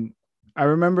 And I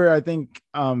remember, I think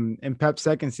in Pep's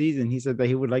second season, he said that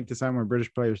he would like to sign more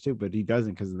British players too, but he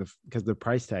doesn't because the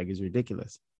price tag is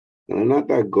ridiculous. They're not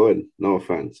that good. No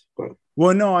offense, but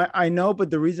well, no, I know, but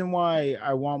the reason why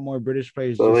I want more British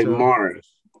players, so like Mars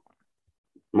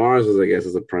was, I guess,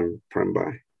 is a prem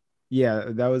buy. Yeah,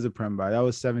 that was a prem buy. That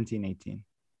was 17-18.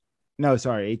 No,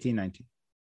 sorry, 18-19.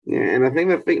 Yeah, and I think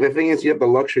the thing is you have the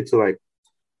luxury to like,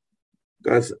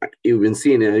 guys, you've been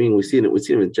seeing it. I mean, we see it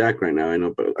with Jack right now. I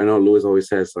know, but I know Lewis always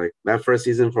says like that first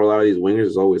season for a lot of these wingers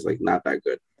is always like not that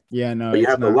good. Yeah, no, but you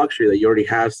have the luxury that you already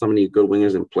have so many good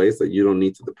wingers in place that you don't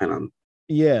need to depend on.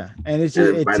 Yeah, and it's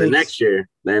just by the next year,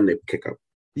 then they kick up.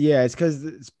 Yeah, it's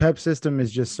because Pep system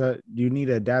is just you need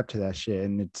to adapt to that shit,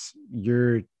 and it's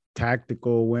your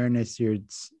tactical awareness, your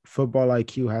football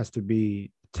IQ has to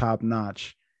be top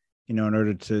notch, in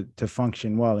order to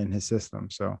function well in his system.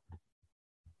 So,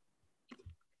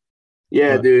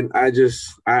 yeah, dude, I'm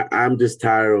just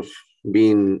tired of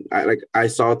being I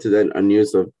saw today a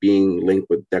news of being linked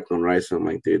with Declan Rice. I'm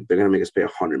like, dude, they're gonna make us pay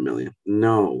 $100 million.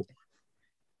 No,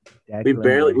 we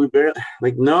barely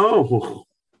like no.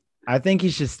 I think he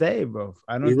should stay, bro.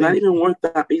 He's not even worth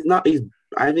that.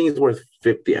 I think he's worth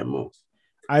 50 at most.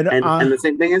 And the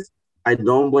same thing is, I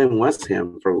don't blame West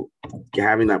Ham for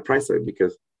having that price tag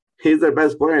because he's their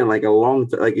best player in like a long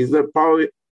time. Like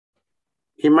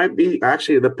he might be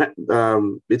actually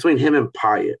between him and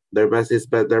Payet, their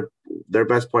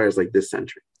best players like this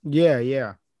century.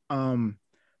 Yeah.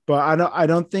 But I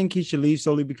don't think he should leave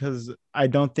solely because I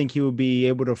don't think he would be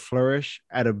able to flourish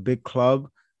at a big club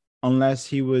unless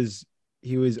he was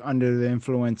under the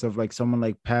influence of like someone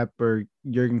like Pep or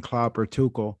Jurgen Klopp or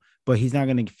Tuchel. But he's not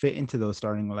going to fit into those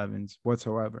starting 11s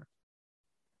whatsoever.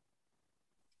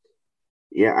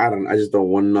 Yeah, I just don't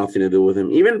want nothing to do with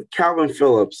him. Even Calvin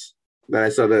Phillips, that I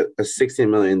saw that a $16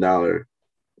 million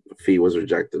fee was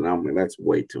rejected. And I'm like, that's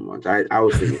way too much. I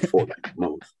was thinking 40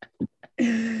 most.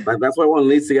 Like, that's why one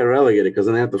needs to get relegated because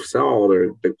then they have to sell all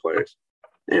their big players.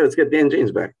 Hey, let's get Dan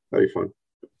James back. That'd be fun.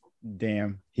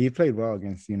 Damn, he played well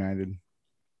against United.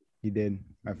 He did.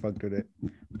 I fucked with it.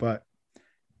 But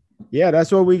yeah,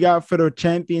 that's what we got for the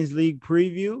Champions League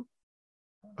preview.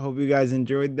 I hope you guys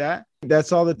enjoyed that.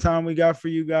 That's all the time we got for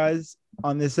you guys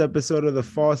on this episode of the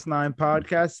False Nine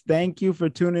podcast. Thank you for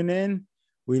tuning in.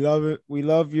 We love it. We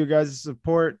love your guys'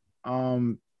 support.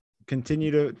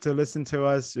 Continue to listen to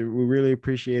us. We really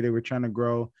appreciate it. We're trying to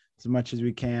grow as much as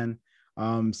we can.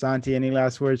 Santi, any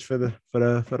last words for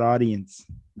the audience?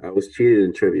 I was cheated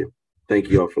in trivia. Thank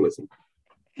you all for listening.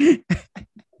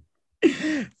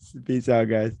 Peace out,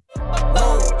 guys.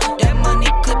 That money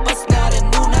clip